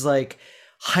see these like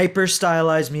hyper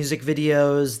stylized music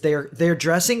videos. They're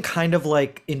dressing kind of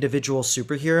like individual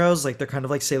superheroes, like they're kind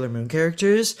of like Sailor Moon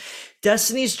characters.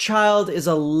 Destiny's Child is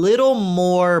a little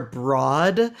more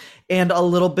broad and a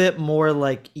little bit more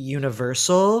like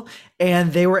universal,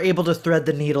 and they were able to thread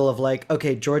the needle of like,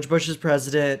 okay, George Bush is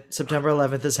president, September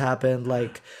 11th has happened,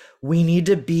 like we need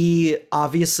to be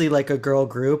obviously like a girl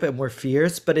group and we're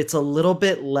fierce, but it's a little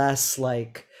bit less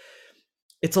like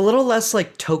it's a little less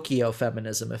like Tokyo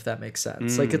feminism, if that makes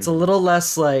sense. Like it's a Mm. little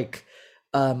less like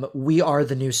we are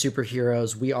the new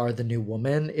superheroes, we are the new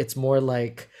woman. It's more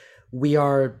like we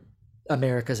are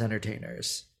America's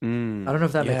entertainers. I don't know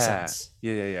if that makes Yeah. sense.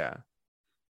 Yeah.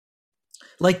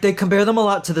 Like they compare them a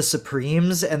lot to the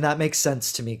Supremes, and that makes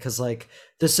sense to me because like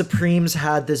the Supremes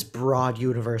had this broad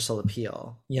universal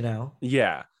appeal, you know?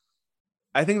 Yeah.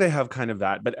 I think they have kind of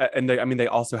that, but and they, I mean, they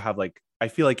also have like, I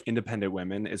feel like independent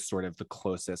women is sort of the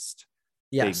closest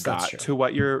they Yes, that's got true. to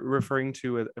what you're referring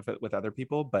to with other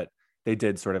people, but they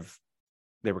did sort of,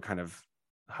 they were kind of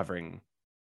hovering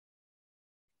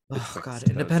Oh God, betwixt those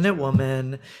two.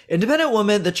 Independent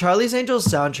Woman, the Charlie's Angels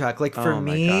soundtrack. Like for Oh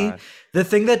my me, God. the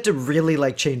thing that really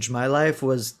like changed my life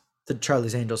was the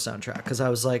Charlie's Angels soundtrack because I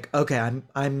was like, okay,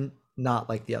 I'm not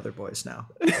like the other boys now.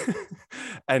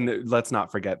 And let's not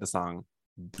forget the song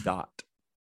Dot.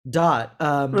 Dot,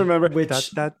 Remember da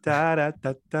which da da da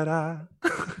da da da.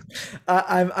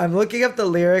 I'm looking up the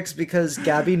lyrics because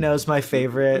Gabby knows my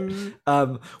favorite.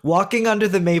 Walking under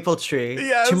the maple tree, to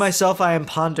Yes. myself I am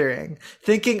pondering,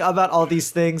 thinking about all these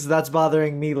things that's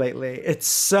bothering me lately. It's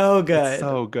so It's good.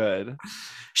 so good.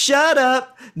 Shut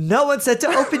up! No one said to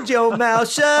open your mouth.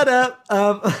 Shut up.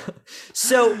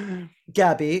 So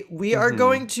Gabby, we are Mhm.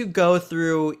 going to go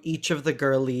through each of the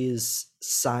girlies'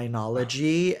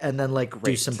 signology and then like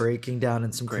do some Great. breaking down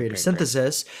and some Great, creative great, great.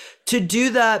 synthesis. To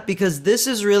do that, because this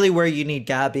is really where you need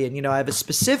Gabby. And you know, I have a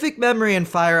specific memory in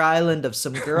Fire Island of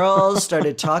some girls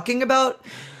started talking about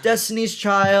Destiny's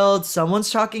Child. Someone's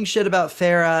talking shit about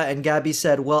Farrah, and Gabby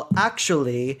said, well,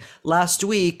 actually, last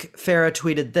week Farrah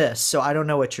tweeted this, so I don't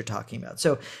know what you're talking about.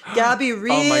 So Gabby Oh my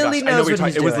really gosh. I know knows what you're what talking.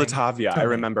 he's It was doing. Latavia. I Tell me.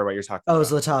 remember what you're talking Oh, it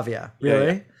was about. Latavia. Yeah.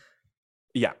 Really?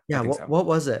 Yeah, I Yeah. think What so. what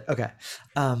was it? Okay.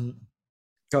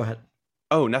 Go ahead.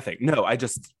 Oh, nothing. No, I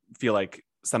just feel like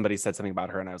somebody said something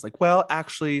about her and I was like, well,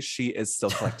 actually, she is still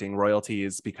collecting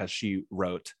royalties because she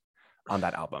wrote on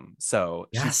that album. So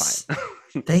she's Yes.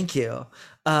 fine. Thank you.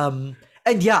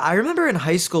 And yeah, I remember in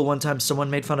high school one time someone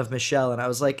made fun of Michelle, and I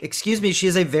was like, "Excuse me, she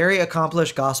is a very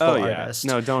accomplished gospel Oh yeah. artist."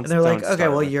 No, And they're like, don't "Okay,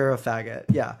 start well, with. you're a faggot."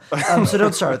 Yeah. So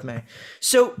don't start with me.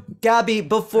 So Gabby,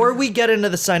 before we get into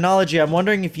the Sinology, I'm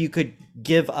wondering if you could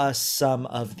give us some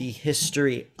of the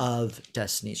history of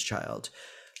Destiny's Child.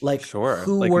 Like, Sure.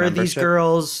 who Like were these membership.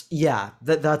 girls? Yeah,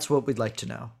 that's what we'd like to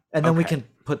know, and then we Okay. can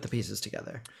put the pieces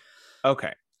together.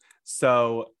 Okay.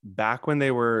 So back when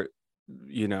they were,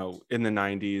 in the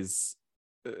 90s,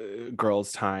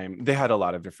 girls' time, they had a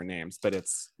lot of different names, but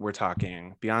we're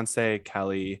talking Beyonce,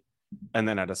 Kelly, and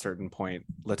then at a certain point,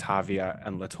 Latavia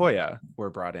and Latoya were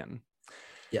brought in.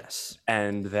 Yes.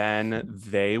 And then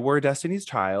they were Destiny's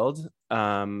Child.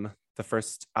 The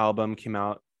first album came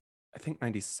out, I think,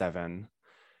 97.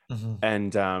 Mm-hmm.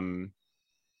 And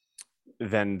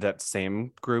then that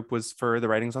same group was for The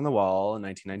Writings on the Wall in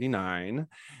 1999.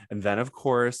 And then, of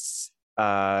course,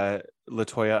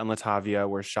 Latoya and Latavia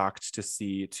were shocked to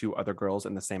see two other girls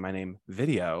in the Say My Name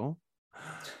video,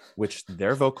 which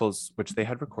their vocals, which they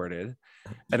had recorded.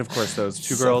 And of course, those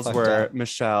two So girls fucked were up.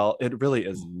 Michelle. It really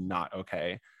is not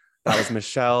okay. That was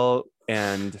Michelle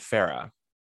and Farrah.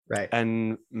 Right.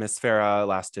 And Miss Farrah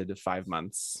lasted 5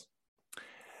 months.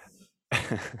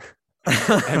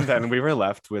 And then we were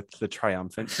left with the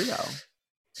triumphant trio,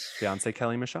 Beyonce,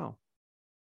 Kelly, Michelle.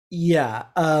 Yeah.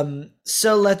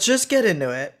 So let's just get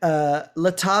into it.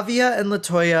 Latavia and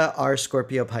Latoya are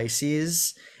Scorpio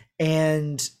Pisces,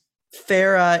 and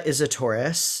Farrah is a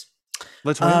Taurus.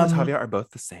 Latoya and Latavia are both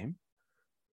the same.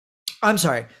 I'm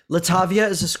sorry. Latavia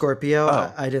is a Scorpio.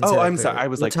 Oh, I didn't say that I'm clearly. sorry. I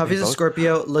was like, Latavia is a both.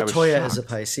 Scorpio. I was Latoya is a shocked.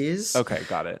 Pisces. Okay,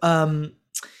 got it.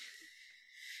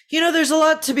 There's a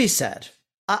lot to be said.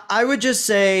 I would just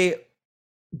say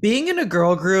being in a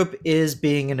girl group is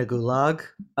being in a gulag.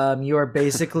 You are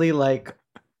basically like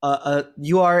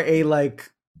you are a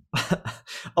like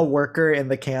a worker in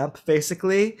the camp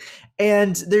basically.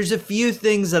 And there's a few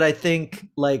things that I think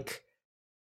like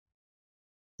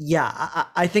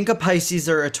I think a Pisces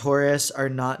or a Taurus are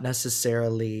not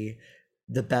necessarily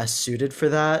the best suited for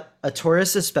that. A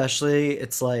Taurus especially,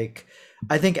 it's like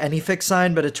I think any fixed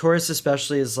sign, but a Taurus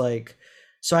especially is like,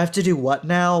 so I have to do what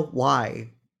now?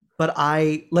 Why? But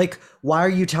I like, why are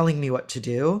you telling me what to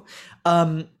do?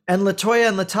 And Latoya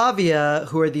and Latavia,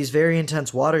 who are these very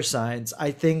intense water signs,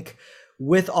 I think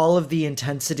with all of the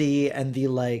intensity and the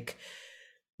like,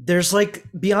 there's like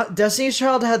beyond Destiny's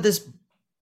Child had this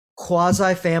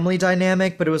quasi family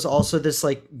dynamic, but it was also this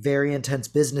like very intense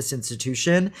business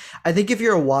institution. I think if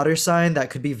you're a water sign, that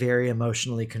could be very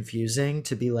emotionally confusing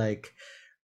to be like,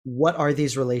 what are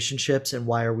these relationships and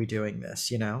why are we doing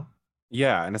this, you know?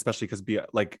 Yeah, and especially because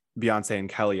like Beyonce and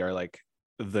Kelly are like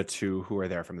the two who are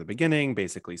there from the beginning,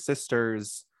 basically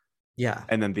sisters. Yeah.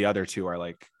 And then the other two are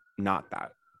like not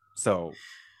that. So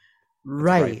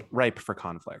Right. ripe for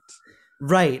conflict.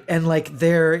 Right. And like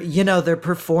they're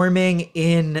performing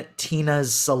in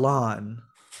Tina's salon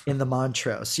in the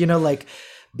Montrose. Like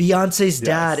Beyonce's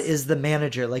dad Yes. is the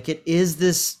manager. Like it is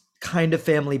this kind of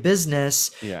family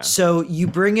business. Yeah. So you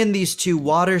bring in these two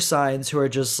water signs who are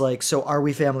just like, so are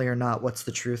we family or not? What's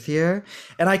the truth here?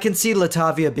 And I can see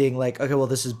Latavia being like, okay, well,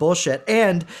 this is bullshit.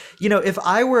 And, if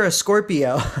I were a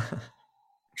Scorpio,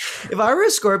 if I were a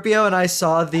Scorpio and I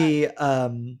saw the,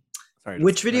 Sorry,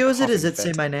 which video is it? Is it fit.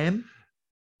 Say My Name?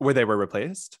 Where they were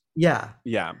replaced? Yeah.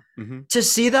 Yeah. Mm-hmm. To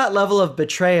see that level of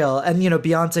betrayal, and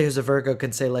Beyonce, who's a Virgo,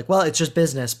 can say like, well, it's just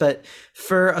business. But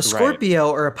for a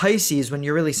Scorpio or a Pisces, when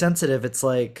you're really sensitive, it's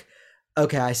like,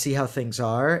 okay, I see how things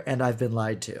are and I've been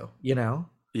lied to,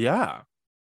 Yeah.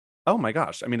 Oh my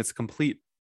gosh. I mean, it's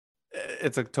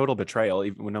a total betrayal,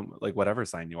 even when like whatever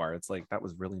sign you are. It's like, that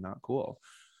was really not cool.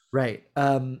 Right.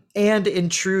 And in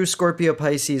true Scorpio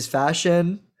Pisces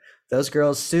fashion, those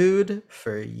girls sued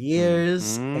for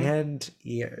years and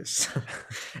years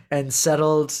and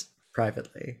settled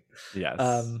privately. Yes.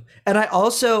 And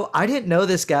I didn't know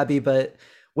this, Gaby, but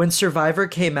when Survivor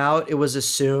came out, it was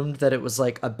assumed that it was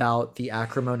like about the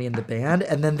acrimony in the band.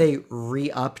 And then they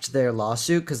re-upped their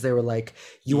lawsuit because they were like,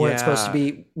 we weren't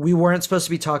supposed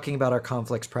to be talking about our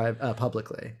conflicts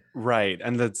publicly. Right.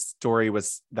 And the story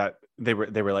was that they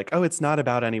were like, oh, it's not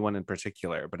about anyone in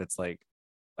particular, but it's like,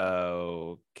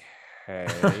 okay.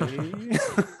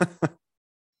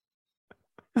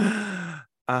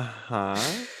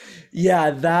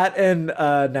 Yeah, that and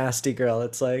Nasty Girl.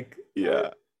 It's like, yeah.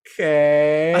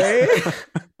 Okay.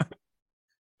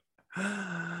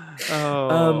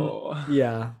 Oh.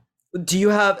 Yeah. Do you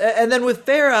have, and then with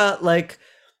Farrah, like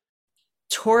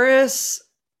Taurus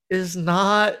is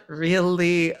not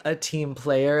really a team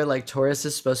player. Like Taurus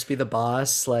is supposed to be the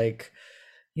boss. Like,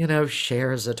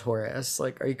 Cher's a Taurus.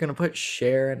 Like, are you gonna put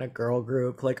Cher in a girl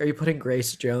group? Like, are you putting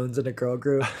Grace Jones in a girl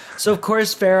group? So of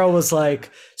course Farrah was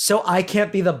like, so I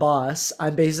can't be the boss.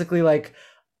 I'm basically like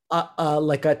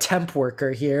a temp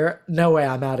worker here. No way,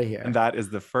 I'm out of here. And that is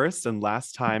the first and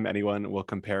last time anyone will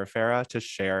compare Farrah to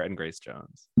Cher and Grace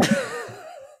Jones.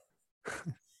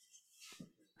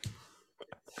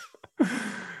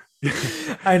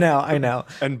 I know.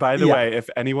 And by the way, if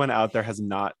anyone out there has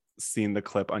not seen the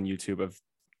clip on YouTube of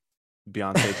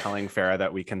Beyonce telling Farrah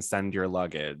that we can send your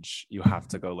luggage, you have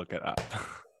to go look it up.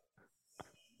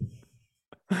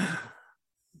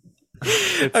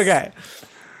 Okay.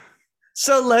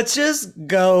 So let's just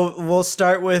go. We'll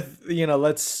start with,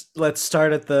 let's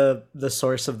start at the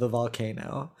source of the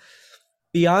volcano.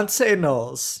 Beyonce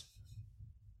Knowles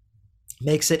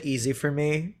makes it easy for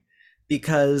me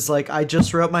because like I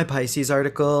just wrote my Pisces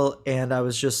article and I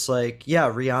was just like, yeah,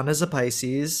 Rihanna's a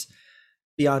Pisces,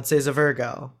 Beyonce's a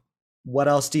Virgo. What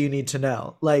else do you need to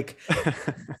know? Like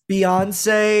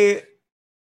Beyonce,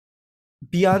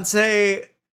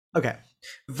 okay.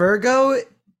 Virgo,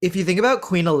 if you think about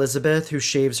Queen Elizabeth, who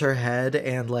shaves her head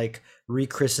and like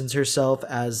rechristens herself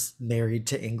as married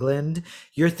to England,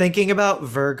 you're thinking about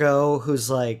Virgo, who's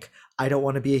like, I don't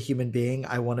want to be a human being.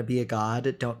 I want to be a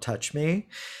god. Don't touch me.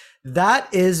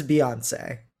 That is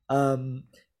Beyonce.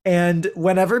 And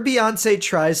whenever Beyonce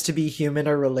tries to be human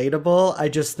or relatable, I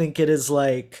just think it is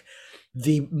like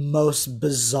the most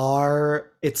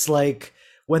bizarre. It's like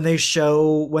when they're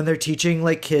teaching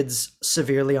like kids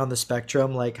severely on the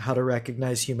spectrum, like how to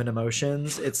recognize human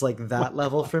emotions, it's like that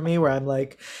level for me where I'm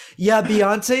like, yeah,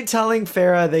 Beyonce telling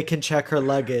Farrah they can check her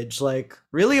luggage, like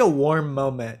really a warm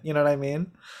moment. You know what I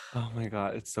mean? Oh my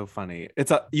God. It's so funny.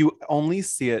 You only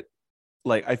see it.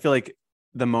 Like, I feel like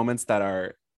the moments that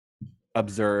are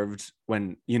observed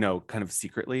when, kind of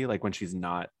secretly, like when she's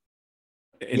not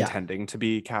intending to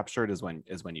be captured is when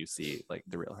you see like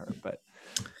the real her. But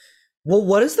well,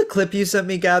 what is the clip you sent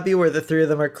me, Gaby, where the three of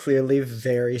them are clearly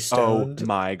very stoned? Oh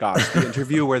my gosh. The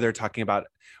interview where they're talking about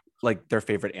like their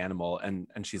favorite animal and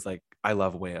she's like, I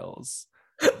love whales.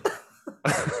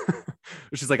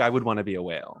 She's like, I would want to be a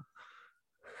whale.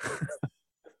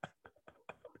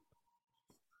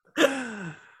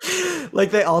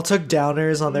 Like they all took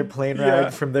downers on their plane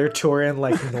ride from their tour in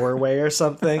like Norway or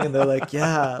something, and they're like,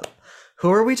 yeah,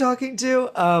 who are we talking to?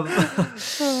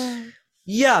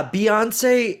 Yeah,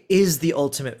 Beyonce is the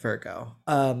ultimate Virgo.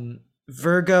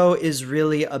 Virgo is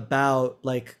really about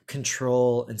like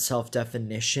control and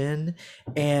self-definition,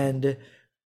 and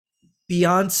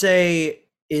Beyonce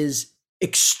is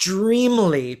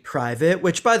extremely private,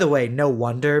 which by the way, no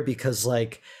wonder, because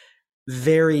like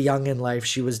very young in life,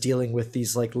 she was dealing with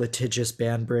these like litigious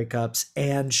band breakups,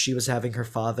 and she was having her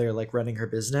father like running her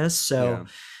business. So Yeah.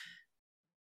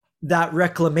 that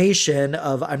reclamation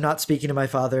of I'm not speaking to my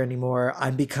father anymore,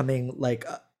 I'm becoming like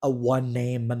a one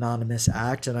name anonymous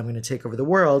act and I'm going to take over the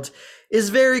world is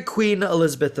very Queen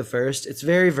Elizabeth I. It's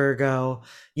very Virgo,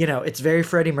 it's very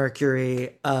Freddie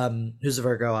Mercury, who's a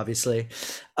Virgo, obviously.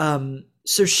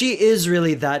 So she is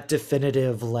really that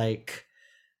definitive, like,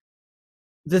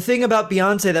 the thing about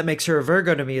Beyonce that makes her a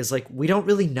Virgo to me is like we don't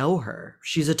really know her.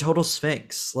 She's a total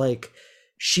sphinx. Like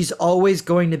she's always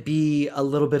going to be a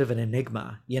little bit of an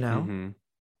enigma. Mm-hmm.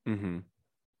 Mm-hmm.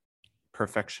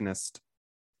 Perfectionist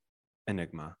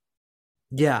enigma.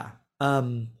 Yeah.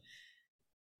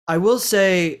 I will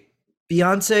say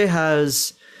Beyonce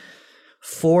has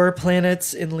 4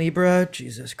 planets in Libra,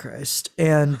 Jesus Christ,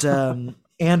 and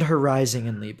her rising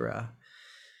in Libra.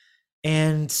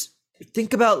 And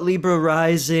think about Libra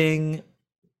rising.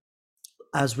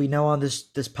 As we know on this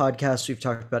podcast, we've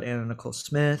talked about Anna Nicole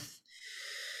Smith.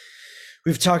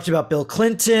 We've talked about Bill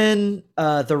Clinton,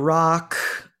 The Rock.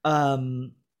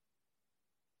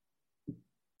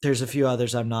 There's a few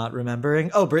others I'm not remembering.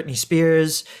 Oh, Britney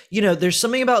Spears. There's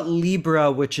something about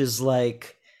Libra which is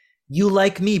like, you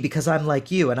like me because I'm like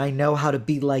you, and I know how to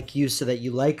be like you so that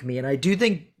you like me. And I do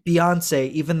think Beyonce,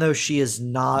 even though she is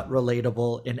not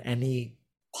relatable in any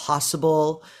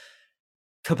possible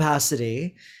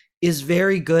capacity, is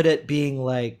very good at being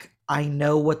like, I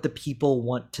know what the people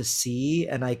want to see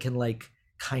and I can like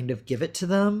kind of give it to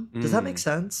them. Does that make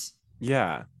sense?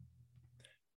 Yeah.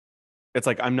 It's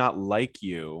like, I'm not like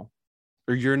you,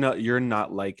 or you're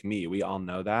not like me. We all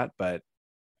know that, but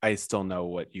I still know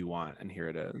what you want, and here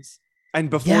it is. And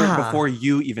before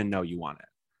you even know you want it.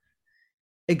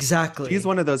 Exactly. She's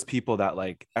one of those people that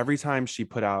like every time she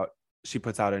puts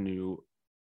out a new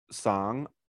song,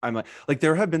 I'm like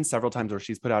there have been several times where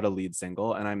she's put out a lead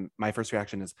single and my first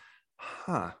reaction is,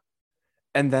 huh.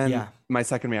 And then my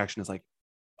second reaction is like,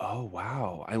 oh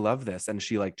wow, I love this. And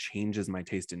she like changes my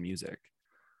taste in music.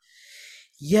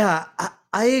 Yeah,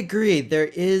 I agree. There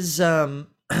is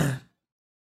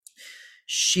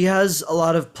she has a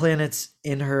lot of planets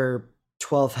in her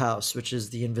 12th house, which is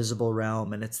the invisible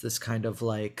realm, and it's this kind of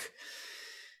like,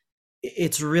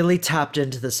 it's really tapped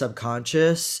into the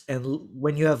subconscious. And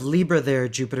when you have Libra there,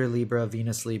 Jupiter Libra,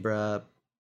 Venus Libra,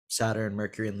 Saturn,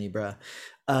 Mercury in Libra,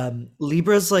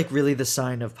 Libra's like really the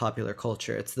sign of popular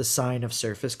culture. It's the sign of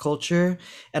surface culture.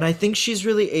 And I think she's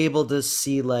really able to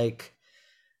see like,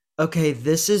 okay,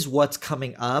 this is what's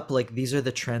coming up. Like these are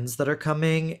the trends that are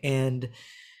coming. And,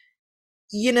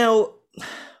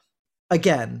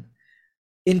 again,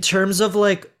 in terms of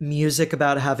like music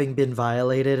about having been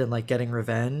violated and like getting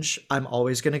revenge, I'm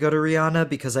always going to go to Rihanna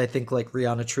because I think like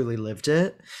Rihanna truly lived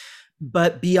it.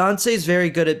 But Beyonce is very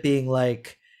good at being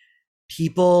like,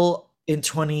 people in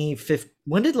 2015,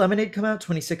 when did Lemonade come out?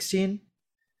 2016?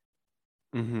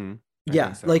 Mm-hmm.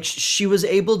 Yeah, So. like she was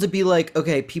able to be like,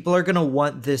 okay, people are going to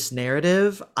want this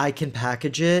narrative. I can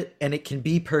package it and it can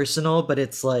be personal, but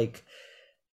it's like,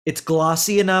 it's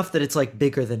glossy enough that it's like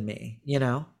bigger than me,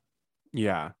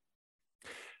 Yeah.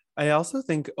 I also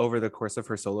think over the course of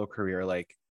her solo career,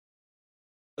 like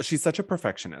she's such a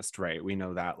perfectionist, right? We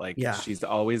know that, like, she's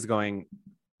always going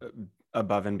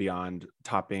above and beyond,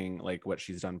 topping like what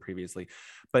she's done previously.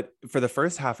 But for the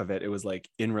first half of it, it was like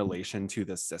in relation to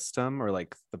the system or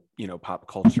like the, pop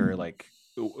culture, like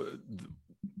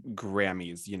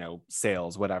Grammys,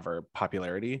 sales, whatever,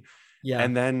 popularity. Yeah.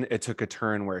 And then it took a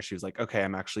turn where she was like, okay,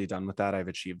 I'm actually done with that. I've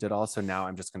achieved it all. So now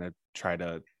I'm just going to try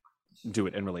to do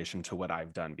it in relation to what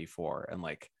I've done before. And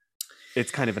like, it's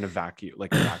kind of in a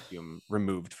vacuum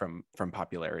removed from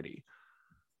popularity.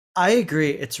 I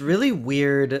agree. It's really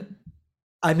weird.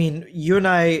 I mean, you and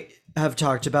I have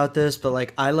talked about this, but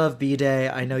like, I love B-Day.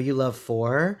 I know you love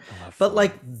 4, but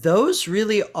like, those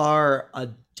really are a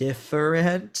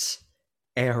different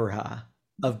era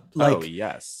of like, oh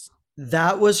yes,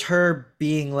 that was her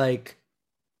being like,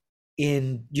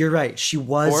 you're right, she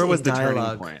was 4 was in the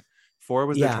dialogue. turning point. 4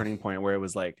 was the turning point where it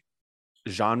was like,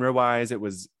 genre wise, it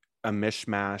was a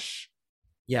mishmash.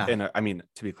 Yeah. And I mean,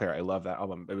 to be clear, I love that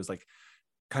album. It was like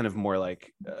kind of more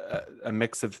like a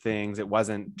mix of things. It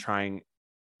wasn't trying,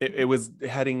 it was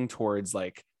heading towards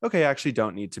like, okay, I actually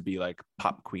don't need to be like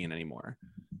pop queen anymore.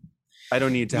 I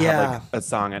don't need to have like a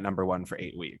song at #1 for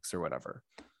 8 weeks or whatever.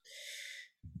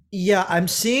 Yeah, I'm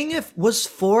seeing if was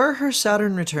 4 her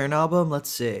Saturn Return album. Let's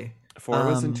see. 4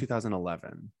 was in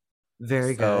 2011.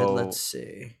 Very good. Let's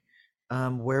see.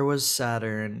 Where was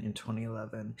Saturn in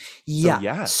 2011?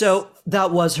 Yeah. So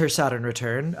that was her Saturn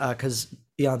Return, because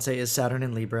Beyonce is Saturn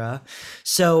in Libra.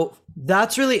 So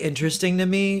that's really interesting to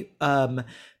me.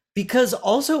 Because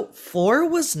also 4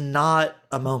 was not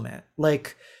a moment.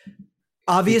 Like,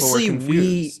 obviously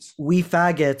we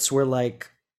faggots were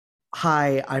like,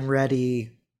 hi, I'm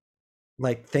ready.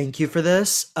 Like, thank you for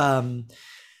this. But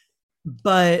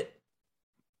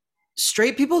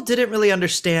straight people didn't really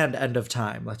understand End of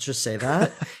Time. Let's just say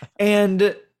that.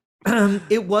 And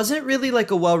it wasn't really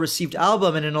like a well-received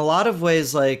album. And in a lot of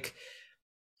ways, like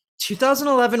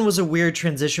 2011 was a weird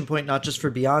transition point, not just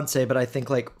for Beyonce, but I think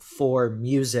like for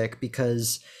music,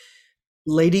 because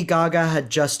Lady Gaga had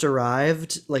just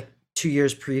arrived like 2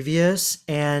 years previous.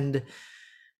 And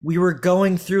we were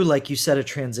going through, like you said, a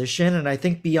transition. And I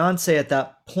think Beyonce at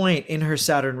that point in her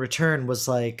Saturn return was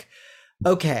like,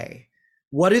 okay,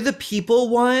 what do the people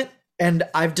want? And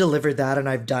I've delivered that and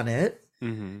I've done it.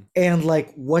 Mm-hmm. And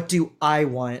like, what do I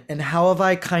want? And how have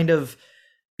I kind of,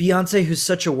 Beyonce, who's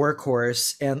such a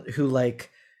workhorse and who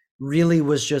like really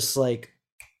was just like,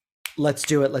 let's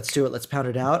do it, let's pound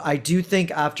it out. I do think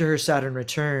after her Saturn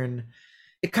return,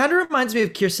 it kind of reminds me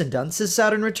of Kirsten Dunst's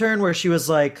Saturn return, where she was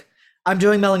like, I'm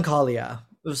doing Melancholia.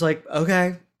 It was like,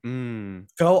 okay,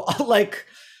 go, like,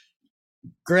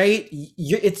 great.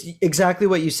 It's exactly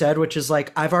what you said, which is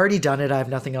like, I've already done it. I have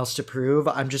nothing else to prove.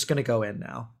 I'm just going to go in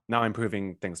now. Now I'm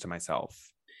proving things to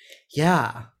myself.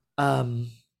 Yeah.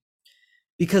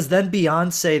 Because then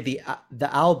Beyonce,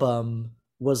 the album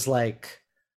was like,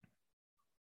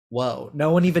 whoa,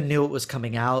 no one even knew it was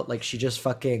coming out. Like, she just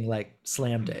fucking like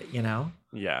slammed it, you know?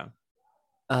 Yeah.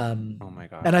 Oh my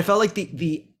God. And I felt like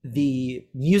the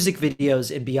music videos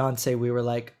in Beyonce, we were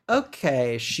like,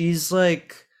 okay, she's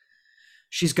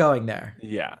going there.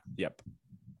 Yeah. Yep.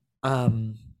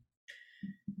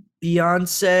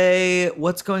 Beyonce,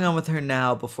 what's going on with her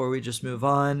now before we just move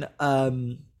on?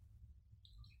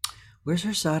 Where's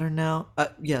her Saturn now?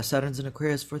 Yeah, Saturn's in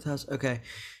Aquarius, 4th house. Okay.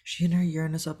 She in her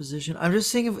Uranus opposition. I'm just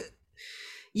seeing if,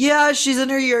 yeah, she's in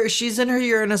her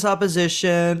Uranus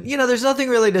opposition. You know, there's nothing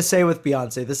really to say with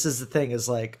Beyonce. This is the thing, is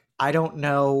like, I don't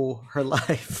know her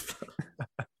life.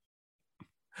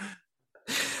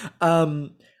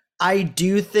 I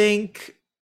do think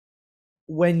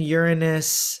when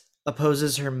Uranus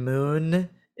opposes her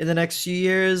moon in the next few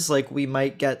years, like, we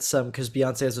might get some, because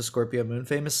Beyonce has a Scorpio moon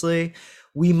famously,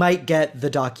 we might get the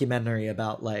documentary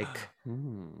about like,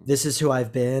 this is who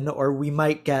I've been, or we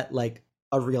might get like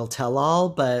a real tell-all.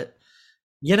 But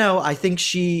you know, I think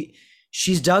she's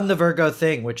done the Virgo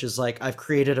thing, which is like, I've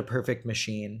created a perfect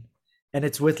machine, and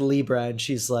it's with Libra, and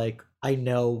she's like, I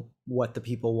know what the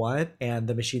people want, and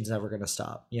the machine's never going to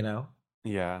stop, you know?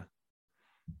 Yeah.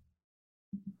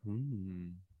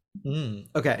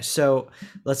 Okay, so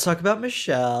let's talk about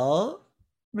Michelle.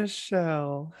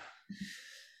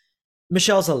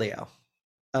 Michelle's a Leo.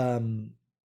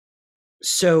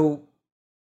 So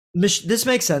this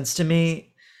makes sense to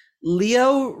me.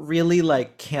 Leo really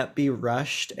like can't be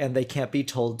rushed, and they can't be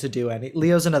told to do any.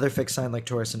 Leo's another fixed sign like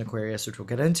Taurus and Aquarius, which we'll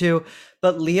get into.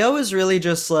 But Leo is really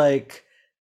just like,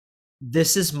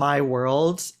 this is my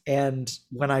world, and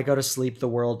when I go to sleep, the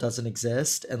world doesn't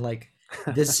exist. And like,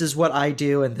 this is what I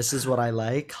do, and this is what I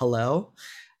like. Hello.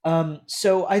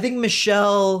 So I think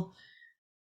Michelle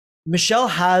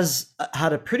has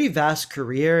had a pretty vast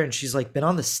career, and she's like been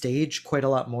on the stage quite a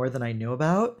lot more than I knew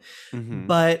about. Mm-hmm.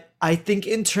 But I think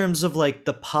in terms of like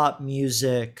the pop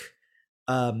music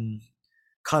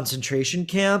concentration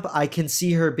camp, I can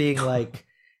see her being like,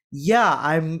 yeah,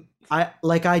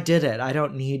 I did it. I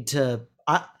don't need to.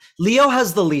 Leo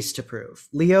has the least to prove.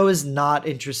 Leo is not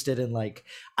interested in like,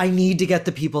 I need to get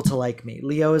the people to like me.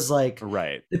 Leo is like,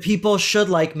 right, the people should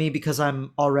like me because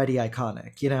I'm already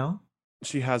iconic, you know?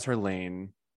 She has her lane.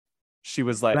 She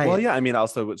was like, right. Well, yeah, I mean,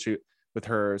 also with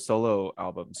her solo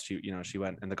albums, she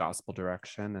went in the gospel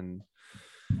direction, and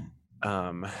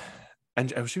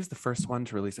she was the first one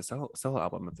to release a solo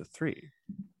album of the 3.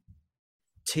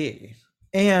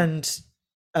 And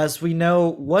as we know,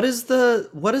 what is the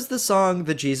song,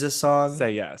 the Jesus song?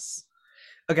 Say Yes.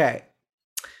 Okay.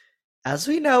 As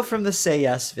we know from the Say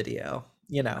Yes video,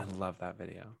 you know. I love that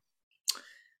video.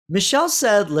 Michelle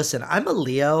said, listen, I'm a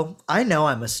Leo. I know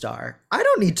I'm a star. I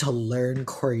don't need to learn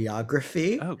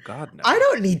choreography. Oh, God, no. I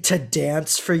don't need to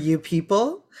dance for you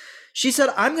people. She said,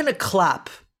 I'm going to clap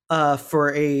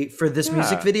for this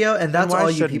music video, and that's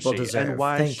all you people deserve. And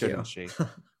why Thank shouldn't you. she?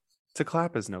 To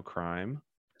clap is no crime.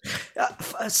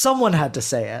 Someone had to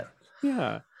say it.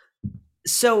 Yeah.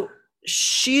 So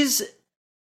she's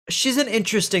an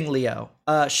interesting Leo.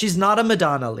 She's not a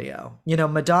Madonna Leo. You know,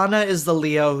 Madonna is the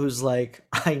Leo who's like,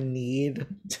 I need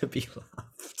to be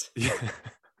loved. Yeah.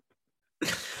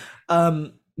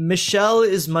 Michelle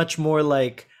is much more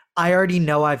like, I already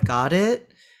know I've got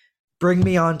it. Bring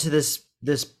me onto this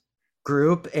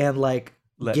group and like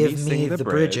give me the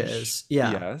bridges.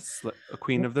 Yeah. Yes, a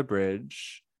queen of the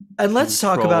bridge. And let's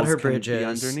talk about her Can be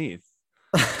bridges. underneath.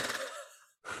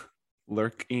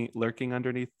 lurking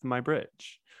underneath my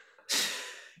bridge.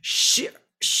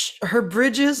 Her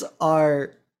bridges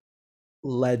are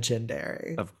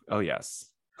legendary. Oh yes.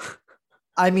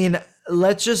 I mean,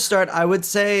 let's just start. I would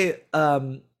say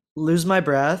Lose My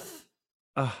Breath.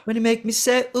 When you make me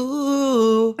say,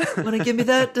 ooh, wanna give me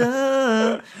that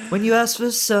done. When you ask for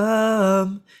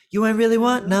some, you ain't really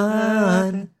want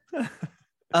none.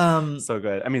 So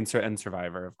good. I mean, and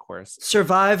Survivor, of course.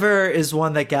 Survivor is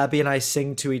one that Gaby and I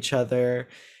sing to each other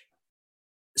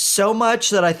so much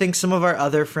that I think some of our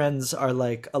other friends are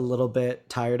like a little bit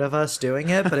tired of us doing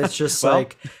it, but it's just well,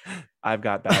 like I've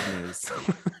got bad news.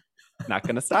 Not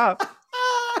gonna stop.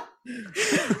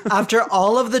 After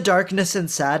all of the darkness and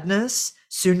sadness,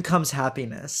 soon comes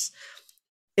happiness.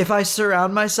 If I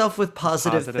surround myself with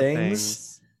positive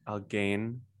things, I'll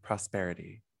gain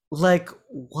prosperity. Like,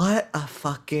 what a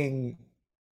fucking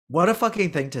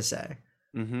thing to say.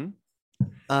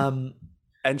 Mm-hmm.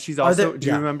 And she's also, do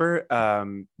you remember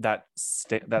that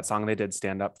song they did,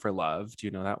 Stand Up for Love? Do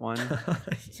you know that one?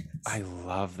 Yes. I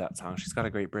love that song. She's got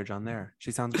a great bridge on there.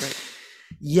 She sounds great.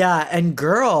 Yeah, and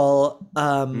girl,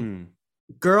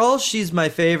 she's my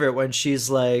favorite when she's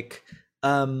like,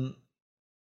 I'm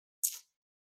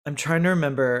trying to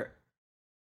remember.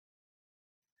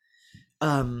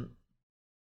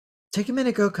 Take a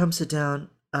minute, girl, come sit down.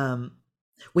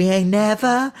 We ain't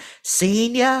never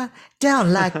seen ya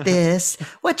down like this.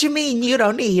 What you mean you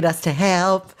don't need us to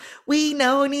help? We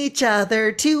known each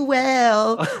other too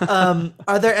well.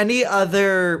 Are there any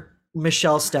other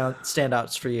Michelle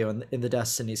standouts for you in the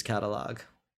Destinies catalog?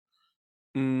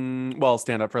 Well,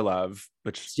 Stand Up for Love,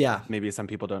 which maybe some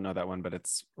people don't know that one, but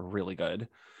it's really good.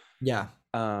 Yeah.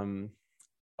 Oh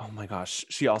my gosh.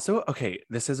 She also, okay,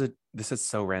 this is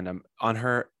so random. On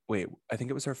her, I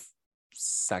think it was her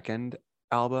second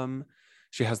album,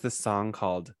 she has this song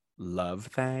called Love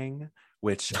Thang,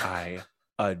 which I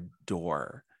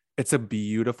adore. It's a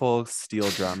beautiful steel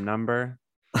drum number.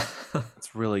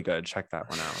 It's really good. Check that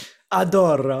one out.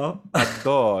 Adoro.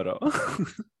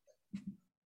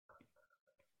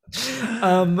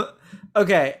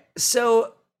 Okay,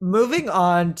 so moving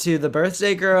on to the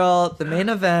birthday girl, the main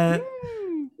event.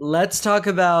 Let's talk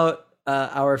about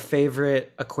our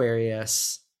favorite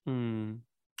Aquarius. Kelly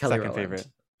second Rowland. Favorite.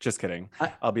 Just kidding.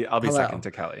 I'll be second to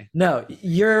Kelly. No,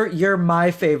 you're my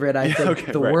favorite. I think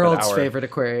okay, the world's favorite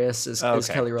Aquarius is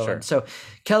Kelly Rowland. Sure. So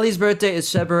Kelly's birthday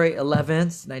is February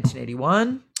 11th,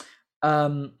 1981.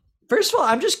 First of all,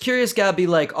 I'm just curious, Gaby,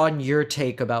 like on your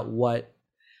take about what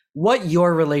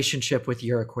your relationship with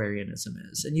your Aquarianism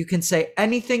is. And you can say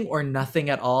anything or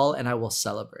nothing at all, and I will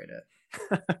celebrate it.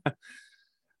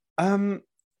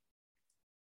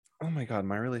 Oh my God,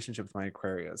 my relationship with my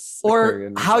Aquarius.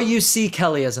 Or how you see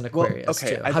Kelly as an Aquarius,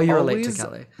 too. How you relate to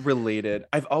Kelly.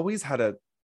 I've always had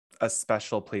a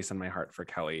special place in my heart for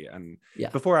Kelly. And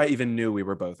before I even knew we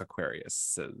were both Aquarii,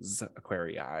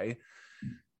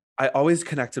 I always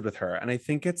connected with her. And I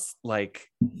think it's like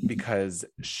because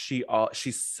she's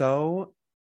so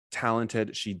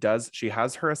talented. She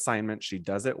has her assignment. She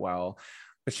does it well.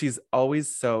 But she's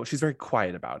very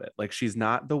quiet about it. Like she's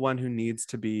not the one who needs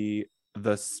to be in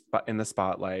the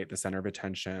spotlight, the center of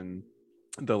attention,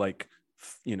 the like,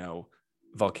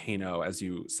 volcano, as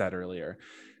you said earlier.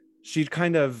 She's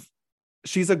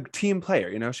a team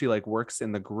player, she like works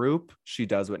in the group. She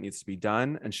does what needs to be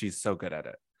done, and she's so good at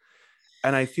it.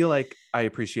 And I feel like I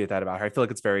appreciate that about her. I feel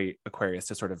like it's very Aquarius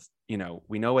to sort of,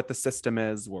 we know what the system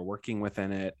is, we're working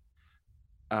within it.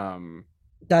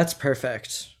 That's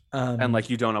perfect. And like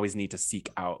you don't always need to seek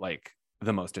out like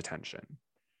the most attention.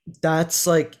 That's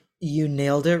like, you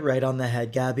nailed it right on the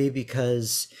head, Gaby,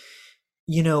 because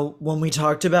when we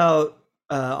talked about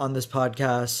on this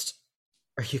podcast,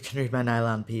 or you can read my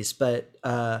nylon piece, but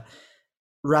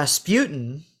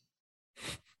Rasputin,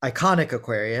 iconic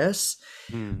Aquarius,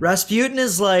 Rasputin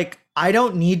is like, I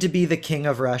don't need to be the king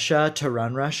of Russia to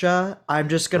run Russia. I'm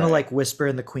just gonna like whisper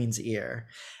in the queen's ear.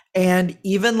 And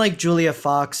even like Julia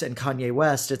Fox and Kanye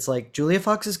West, it's like Julia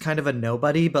Fox is kind of a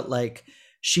nobody, but like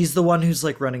she's the one who's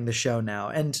like running the show now.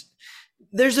 And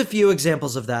there's a few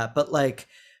examples of that, but like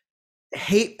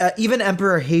even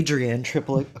Emperor Hadrian,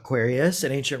 triple Aquarius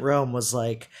in ancient Rome, was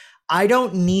like, I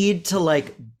don't need to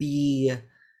be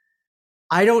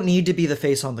the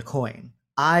face on the coin.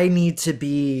 I need to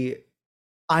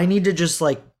just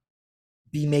like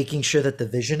be making sure that the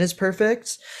vision is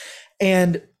perfect.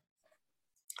 And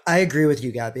I agree with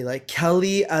you, Gabby. Like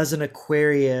Kelly as an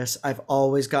Aquarius, I've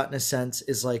always gotten a sense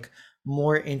is like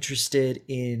more interested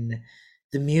in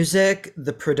the music,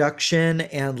 the production,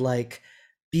 and like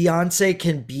Beyonce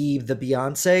can be the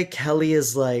Beyonce. Kelly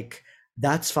is like,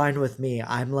 that's fine with me.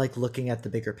 I'm like looking at the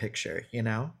bigger picture, you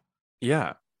know?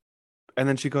 Yeah. And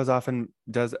then she goes off and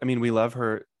does, I mean, we love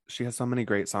her. She has so many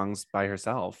great songs by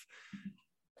herself.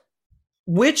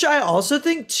 Which I also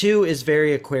think too is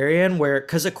very Aquarian, where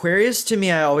because Aquarius to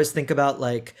me, I always think about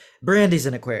like Brandy's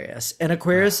an Aquarius, and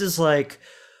Aquarius Ugh, is like,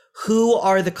 who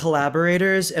are the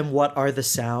collaborators and what are the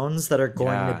sounds that are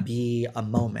going to yeah. be a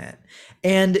moment?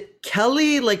 And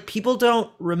Kelly, like, people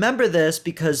don't remember this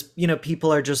because, you know,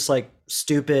 people are just like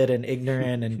stupid and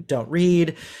ignorant and don't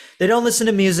read. They don't listen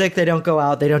to music. They don't go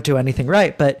out. They don't do anything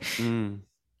right. But Mm,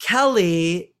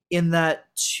 Kelly in that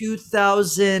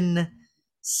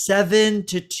 2007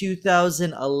 to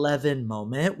 2011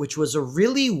 moment, which was a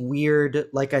really weird,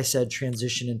 like I said,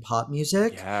 transition in pop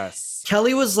music. yes.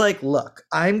 Kelly was like, look,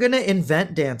 I'm going to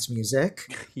invent dance music.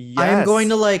 I'm going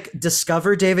Yes. to like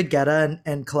discover David Guetta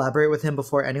and collaborate with him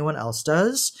before anyone else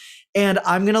does. And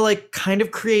I'm going to like kind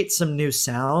of create some new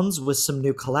sounds with some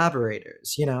new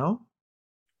collaborators, you know?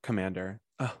 Commander.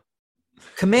 Oh,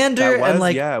 Commander that and was,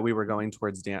 like yeah, we were going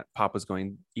towards dance. Pop was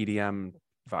going EDM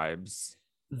vibes.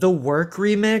 the Work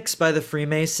remix by the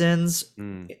Freemasons.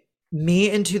 Mm. Me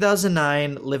in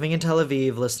 2009, living in Tel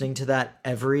Aviv, listening to that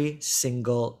every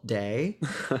single day.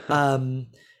 Um,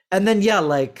 and then, yeah,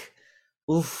 like,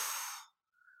 oof,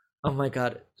 oh my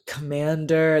God.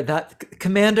 Commander, that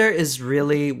Commander is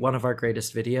really one of our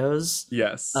greatest videos.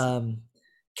 Yes. Um,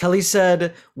 Kelly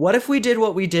said, what if we did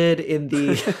what we did in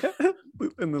the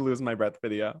In the Lose My Breath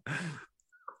video.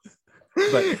 But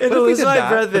in what the if we Lose did My that,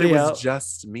 Breath but it was video?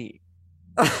 just me?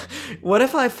 What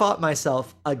if I fought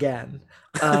myself again?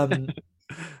 Um, Part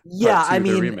yeah, I two,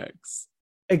 the mean, remix.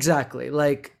 exactly.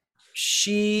 Like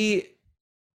she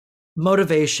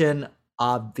motivation,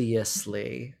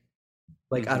 obviously.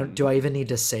 Like I don't do Hmm. I even need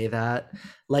to say that?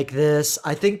 Like this,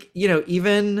 I think, you know,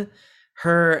 even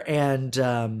her and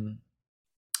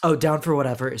oh, Down for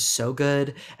Whatever is so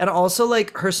good. And also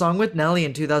like her song with Nelly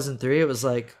in 2003, it was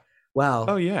like, Oh,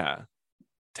 wow. yeah.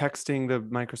 Texting the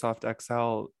Microsoft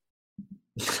Excel,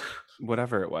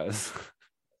 whatever it was.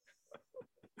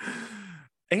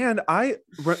 And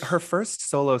her first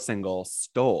solo single,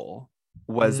 Stole,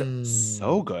 was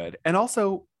so Mm, good. And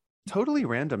also totally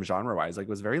random genre wise. Like, it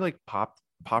was very like pop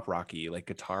rocky, like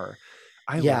guitar.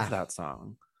 I love yeah. that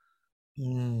song.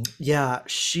 Yeah,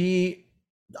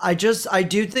 I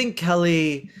do think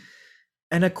Kelly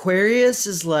and Aquarius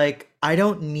is like, I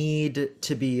don't need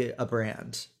to be a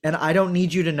brand. And I don't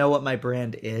need you to know what my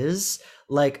brand is.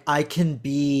 Like I can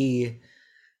be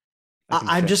I can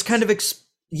I'm just kind shift, of shape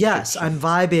yes, I'm shift.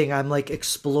 vibing. I'm like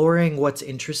exploring what's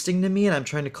interesting to me and I'm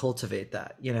trying to cultivate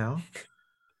that, you know?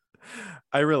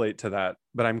 I relate to that,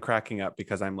 but I'm cracking up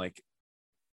because I'm like,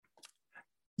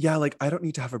 yeah, like I don't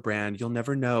need to have a brand. You'll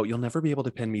never know. You'll never be able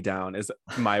to pin me down, is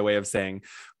my way of saying,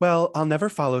 well, I'll never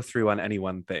follow through on any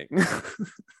one thing.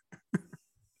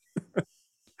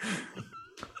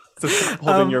 So stop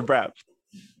holding your Um breath.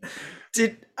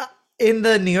 did in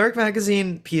the New York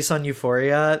Magazine piece on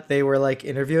Euphoria, they were like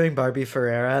interviewing Barbie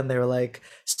Ferreira and they were like,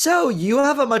 "So, you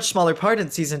have a much smaller part in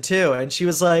season 2." And she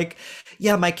was like,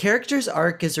 "Yeah, my character's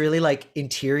arc is really like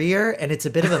interior and it's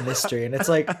a bit of a mystery." And it's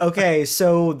like, "Okay,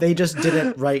 so they just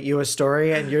didn't write you a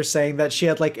story and you're saying that she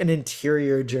had like an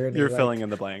interior journey." You're filling Like, in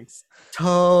the blanks.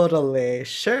 totally.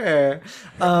 Sure.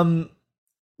 Um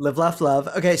Live Laugh Love.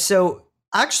 Okay, so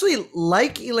actually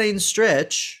like Elaine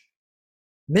Stritch,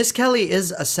 Miss Kelly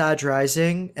is a Sag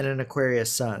rising and an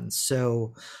Aquarius sun.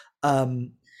 So,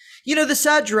 um, you know, the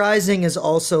Sag rising is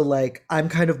also like, I'm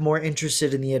kind of more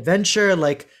interested in the adventure.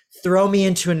 Like, throw me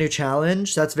into a new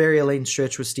challenge. That's very Elaine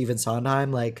Stritch with Stephen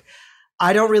Sondheim. Like,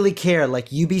 I don't really care.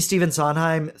 Like, you be Stephen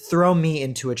Sondheim, throw me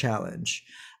into a challenge.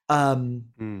 Um,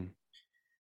 Mm.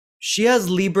 she has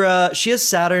Libra, she has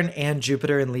Saturn and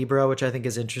Jupiter in Libra, which I think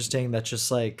is interesting. That's just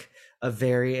like a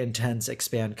very intense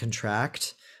expand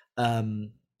contract.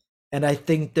 Um, and I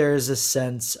think there's a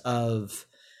sense of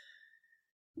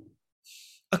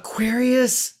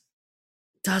Aquarius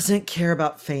doesn't care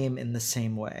about fame in the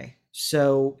same way.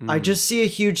 So I Mm. just see a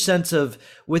huge sense of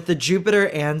with the Jupiter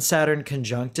and Saturn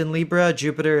conjunct in Libra,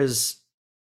 Jupiter is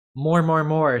more, more,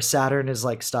 more. Saturn is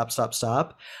like stop, stop,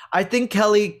 stop. I think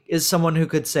Kelly is someone who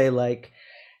could say, like,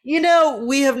 you know,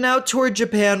 we have now toured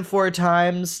Japan 4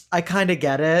 times. I kind of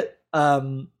get it.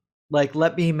 Like,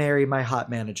 let me marry my hot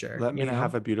manager, Let you me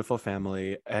have know? a beautiful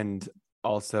family and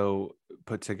also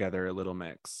put together a little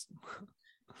mix.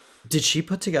 Did she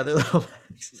put together Little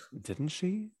Max? Didn't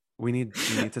she? We need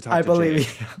to talk I to believe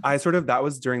Jake. you. That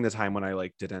was during the time when I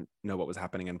like didn't know what was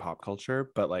happening in pop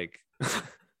culture, but like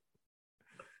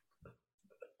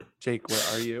Jake, where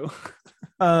are you?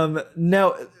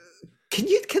 No,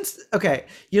 okay,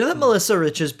 you know that Melissa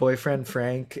Rich's boyfriend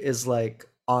Frank is like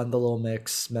on the Little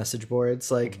Mix message boards,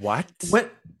 like What?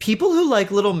 when people who like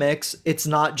Little Mix, it's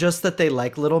not just that they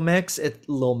like Little Mix, it's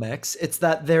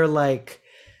that they're like,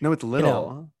 No, it's little. you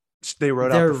know, They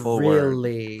wrote out the full word.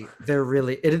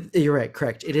 You're right,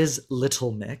 correct. It is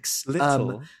Little Mix.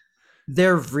 Little.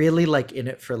 They're really like in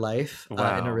it for life, in a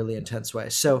Wow. really intense way.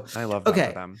 So I love that for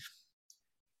okay, them.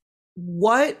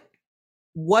 what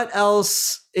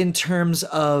else in terms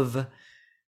of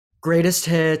greatest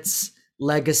hits,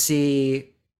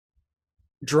 legacy,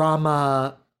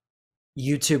 drama,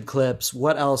 YouTube clips,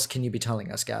 what else can you be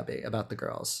telling us, Gaby, about the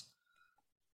girls?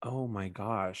 Oh my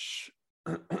gosh.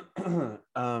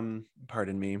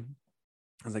 Pardon me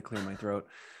as I clear my throat.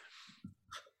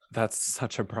 That's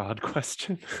such a broad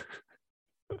question.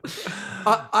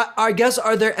 I guess,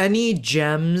 are there any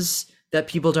gems that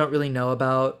people don't really know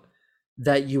about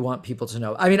that you want people to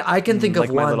know? I mean, I can think of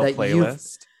like my one little that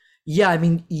playlist. Yeah, I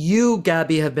mean, you,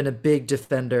 Gaby, have been a big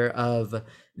defender of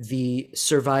the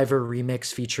Survivor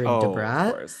remix featuring Debrat.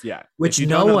 Of course, yeah. Which if you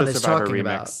no don't know one the is Survivor talking remix,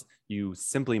 about. You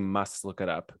simply must look it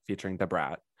up, featuring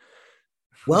Debrat.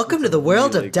 Welcome to the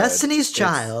world of Destiny's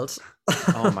Child.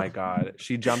 Oh my God.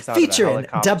 She jumps out featuring of a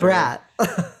helicopter. Debrat.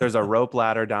 There's a rope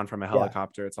ladder down from a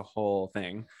helicopter. Yeah. It's a whole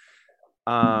thing.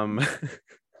 I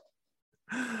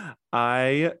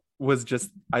was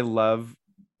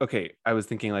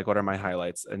thinking like, what are my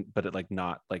highlights? But it like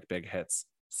not like big hits.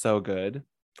 So Good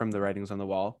from The Writings on the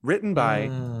Wall, written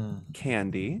by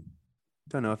Candy.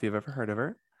 Don't know if you've ever heard of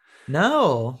her.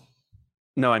 No,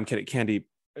 I'm kidding. Candy,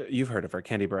 you've heard of her.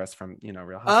 Candy Buress from,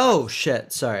 Real Housewives. Oh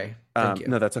shit, sorry. Thank you.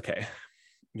 No, that's okay.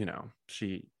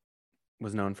 She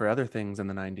was known for other things in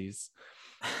the 90s.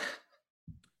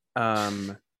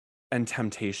 And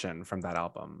Temptation from that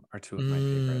album are two of my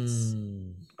favorites.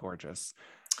 Gorgeous.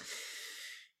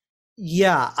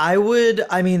 Yeah,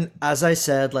 as I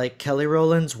said, like Kelly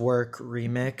Rowland's Work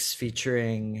remix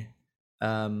featuring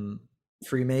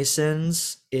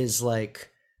Freemasons is like,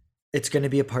 it's going to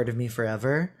be a part of me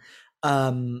forever.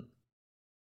 I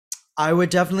would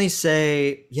definitely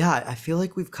say, yeah, I feel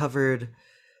like we've covered,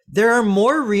 there are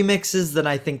more remixes than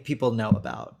I think people know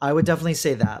about. I would definitely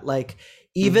say that. Like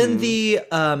even the,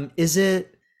 is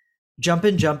it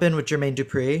Jumpin' Jumpin' with Jermaine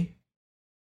Dupri?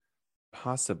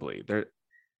 Possibly.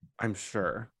 I'm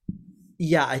sure.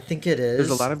 Yeah, I think it is.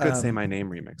 There's a lot of good Say My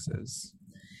Name remixes.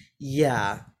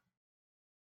 Yeah.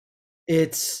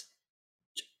 It's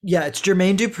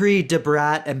Jermaine Dupri,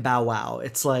 Debrat, and Bow Wow.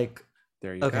 It's like,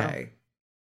 there you go.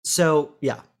 So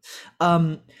yeah.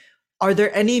 Are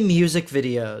there any music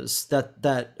videos that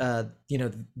the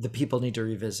people need to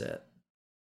revisit?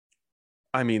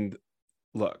 I mean,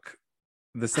 look,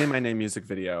 the Say My Name music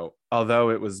video, although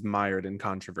it was mired in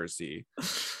controversy,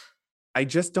 I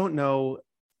just don't know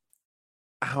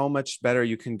how much better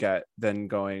you can get than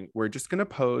going, we're just going to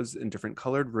pose in different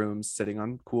colored rooms sitting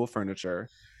on cool furniture.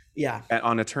 Yeah.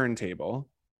 On a turntable.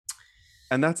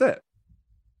 And that's it.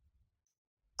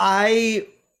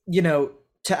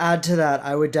 To add to that,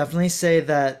 I would definitely say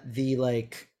that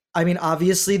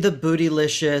obviously the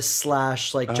Bootylicious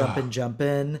 /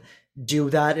 Jumpin' do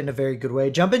that in a very good way.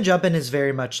 Jumpin' is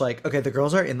very much like, okay, the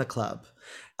girls are in the club.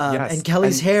 Yes. And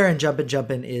Kelly's hair in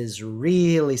Jumpin' is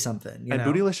really something. And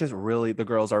Bootylicious, really, the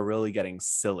girls are really getting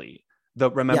silly.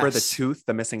 Remember the tooth,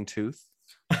 the missing tooth?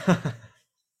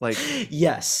 Like,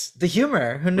 yes, the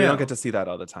humor. Who knew? We don't get to see that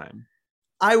all the time.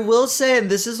 I will say, and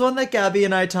this is one that Gaby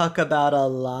and I talk about a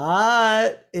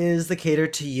lot, is the Cater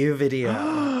to You video.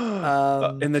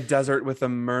 In the desert with the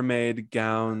mermaid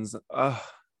gowns. The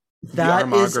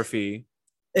armography.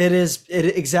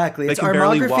 Exactly. It's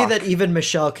armography that even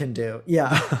Michelle can do.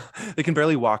 Yeah. They can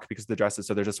barely walk because of the dresses,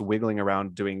 so they're just wiggling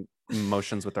around doing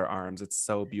motions with their arms. It's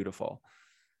so beautiful.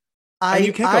 And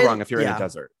you can't go wrong if you're in a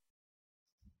desert.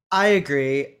 I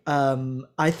agree.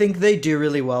 I think they do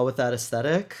really well with that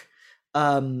aesthetic.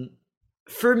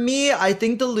 For me, I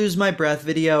think the Lose My Breath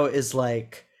video is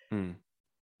like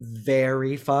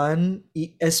very fun,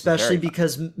 especially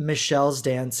because Michelle's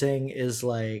dancing is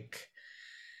like,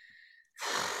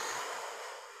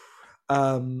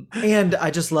 and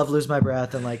I just love Lose My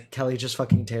Breath, and like Kelly just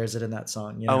fucking tears it in that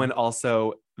song. Oh, and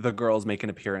also the girls make an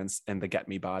appearance in the Get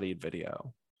Me Bodied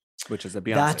video, which is a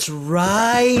Beyonce. That's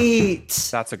right.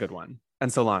 That's a good one.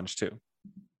 And Solange too.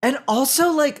 And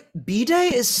also, like,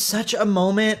 B-Day is such a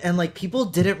moment, and like people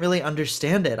didn't really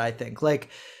understand it. I think like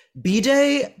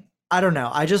B-Day, I don't know,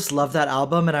 I just love that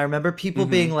album, and I remember people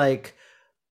being like,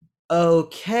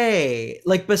 okay.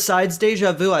 Like besides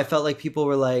Deja Vu, I felt like people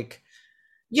were like,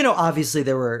 obviously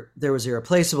there was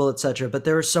Irreplaceable, etc. But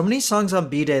there were so many songs on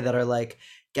B Day that are like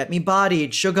Get Me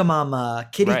Bodied, Sugar Mama,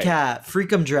 Kitty Right. Cat,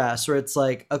 Freakum Dress, where it's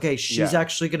like, okay, she's Yeah.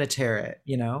 actually gonna tear it,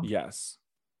 Yes.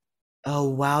 Oh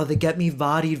wow, the Get Me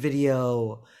Bodied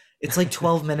video. It's like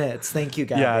 12 minutes. Thank you,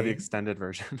 Gabby. Yeah, the extended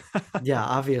version. Yeah,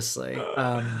 obviously.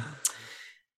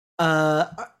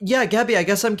 Yeah, Gabby, I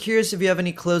guess I'm curious if you have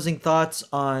any closing thoughts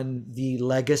on the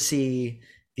legacy,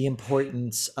 the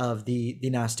importance of the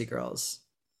Nasty Girls.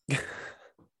 The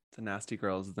Nasty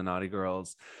Girls, the Naughty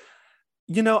Girls.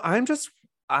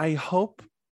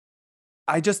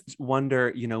 I just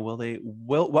wonder,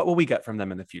 what will we get from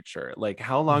them in the future? Like,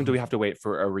 how long do we have to wait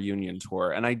for a reunion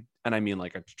tour? And I mean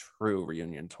like a true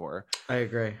reunion tour. I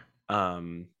agree.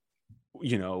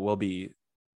 We'll be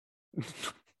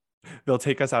they'll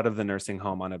take us out of the nursing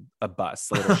home on a bus,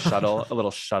 a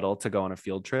little shuttle to go on a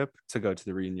field trip to go to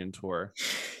the reunion tour.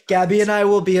 Gabby and I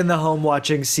will be in the home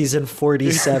watching season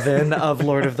 47 of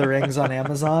Lord of the Rings on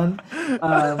Amazon.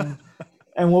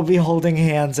 And we'll be holding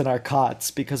hands in our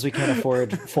cots because we can't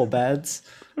afford full beds.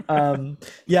 And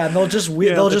they'll just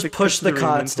push the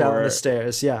cots down the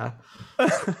stairs. Yeah.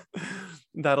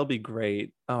 That'll be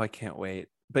great. Oh, I can't wait.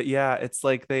 But yeah, it's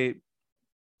like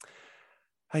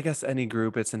I guess any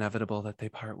group, it's inevitable that they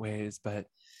part ways, but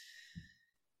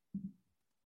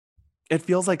it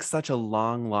feels like such a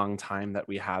long, long time that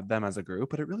we had them as a group,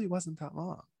 but it really wasn't that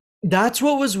long. That's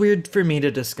what was weird for me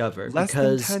to discover. Less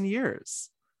than 10 years.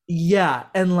 Yeah,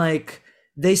 and like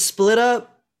they split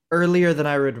up earlier than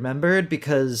I remembered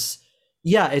because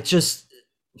it's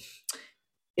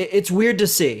weird to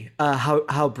see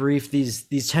how brief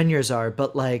these tenures are,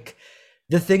 but like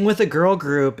the thing with a girl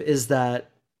group is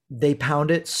that they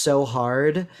pound it so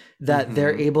hard that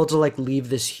they're able to like leave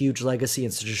this huge legacy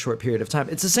in such a short period of time.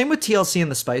 It's the same with TLC and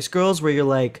the Spice Girls, where you're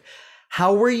like,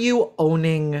 how were you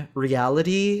owning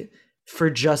reality for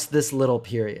just this little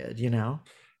period,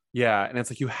 Yeah, and it's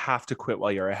like you have to quit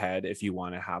while you're ahead if you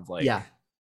want to have like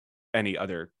any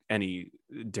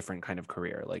different kind of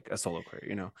career, like a solo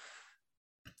career,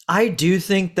 I do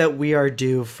think that we are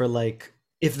due for like,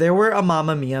 if there were a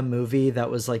Mamma Mia movie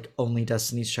that was like only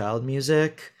Destiny's Child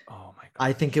music, oh my god,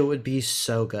 I think it would be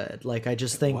so good. Like I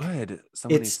just think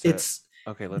it's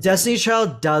okay. Let's Destiny's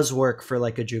Child does work for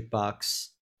like a jukebox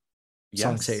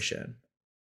sensation.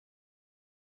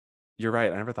 You're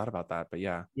right. I never thought about that, but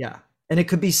yeah. Yeah. And it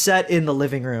could be set in the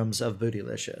living rooms of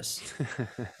Bootylicious.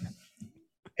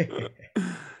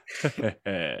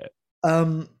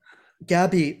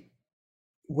 Gabby,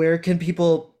 where can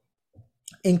people,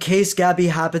 in case Gabby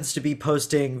happens to be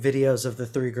posting videos of the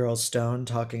three girls stoned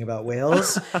talking about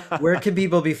whales, where can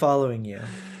people be following you?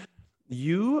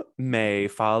 You may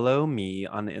follow me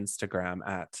on Instagram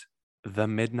at The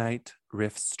Midnight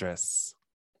Riffstress.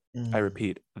 I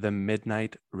repeat, The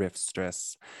Midnight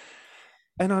Riffstress.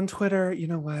 And on Twitter, you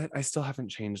know what? I still haven't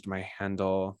changed my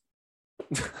handle.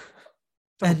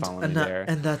 Don't follow me there.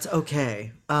 And that's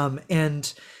okay.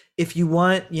 And if you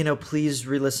want, please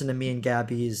re-listen to me and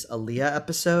Gabby's Aaliyah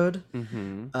episode.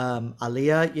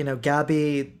 Aaliyah,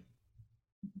 Gabby,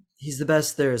 he's the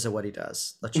best there is at what he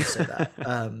does. Let's just say that.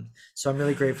 So I'm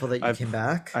really grateful that you came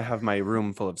back. I have my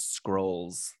room full of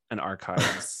scrolls and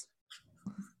archives.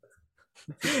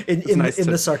 in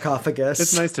the sarcophagus.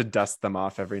 It's nice to dust them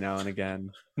off every now and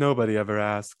again. Nobody ever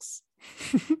asks.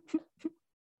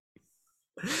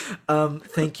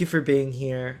 Thank you for being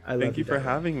here. Thank you for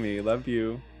having me. Love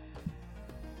you.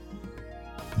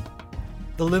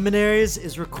 The Luminaries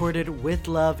is recorded with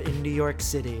love in New York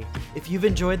City. If you've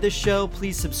enjoyed this show,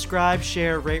 please subscribe,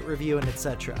 share, rate, review, and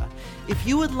etc. If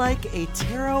you would like a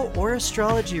tarot or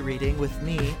astrology reading with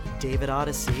me, David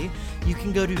Odyssey, you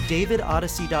can go to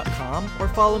davidodyssey.com or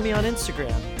follow me on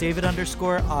Instagram,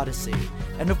 David_Odyssey.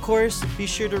 And of course, be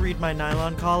sure to read my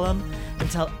nylon column and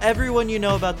tell everyone you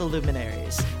know about the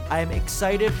Luminaries. I am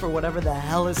excited for whatever the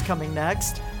hell is coming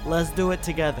next. Let's do it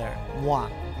together.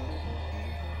 Mwah.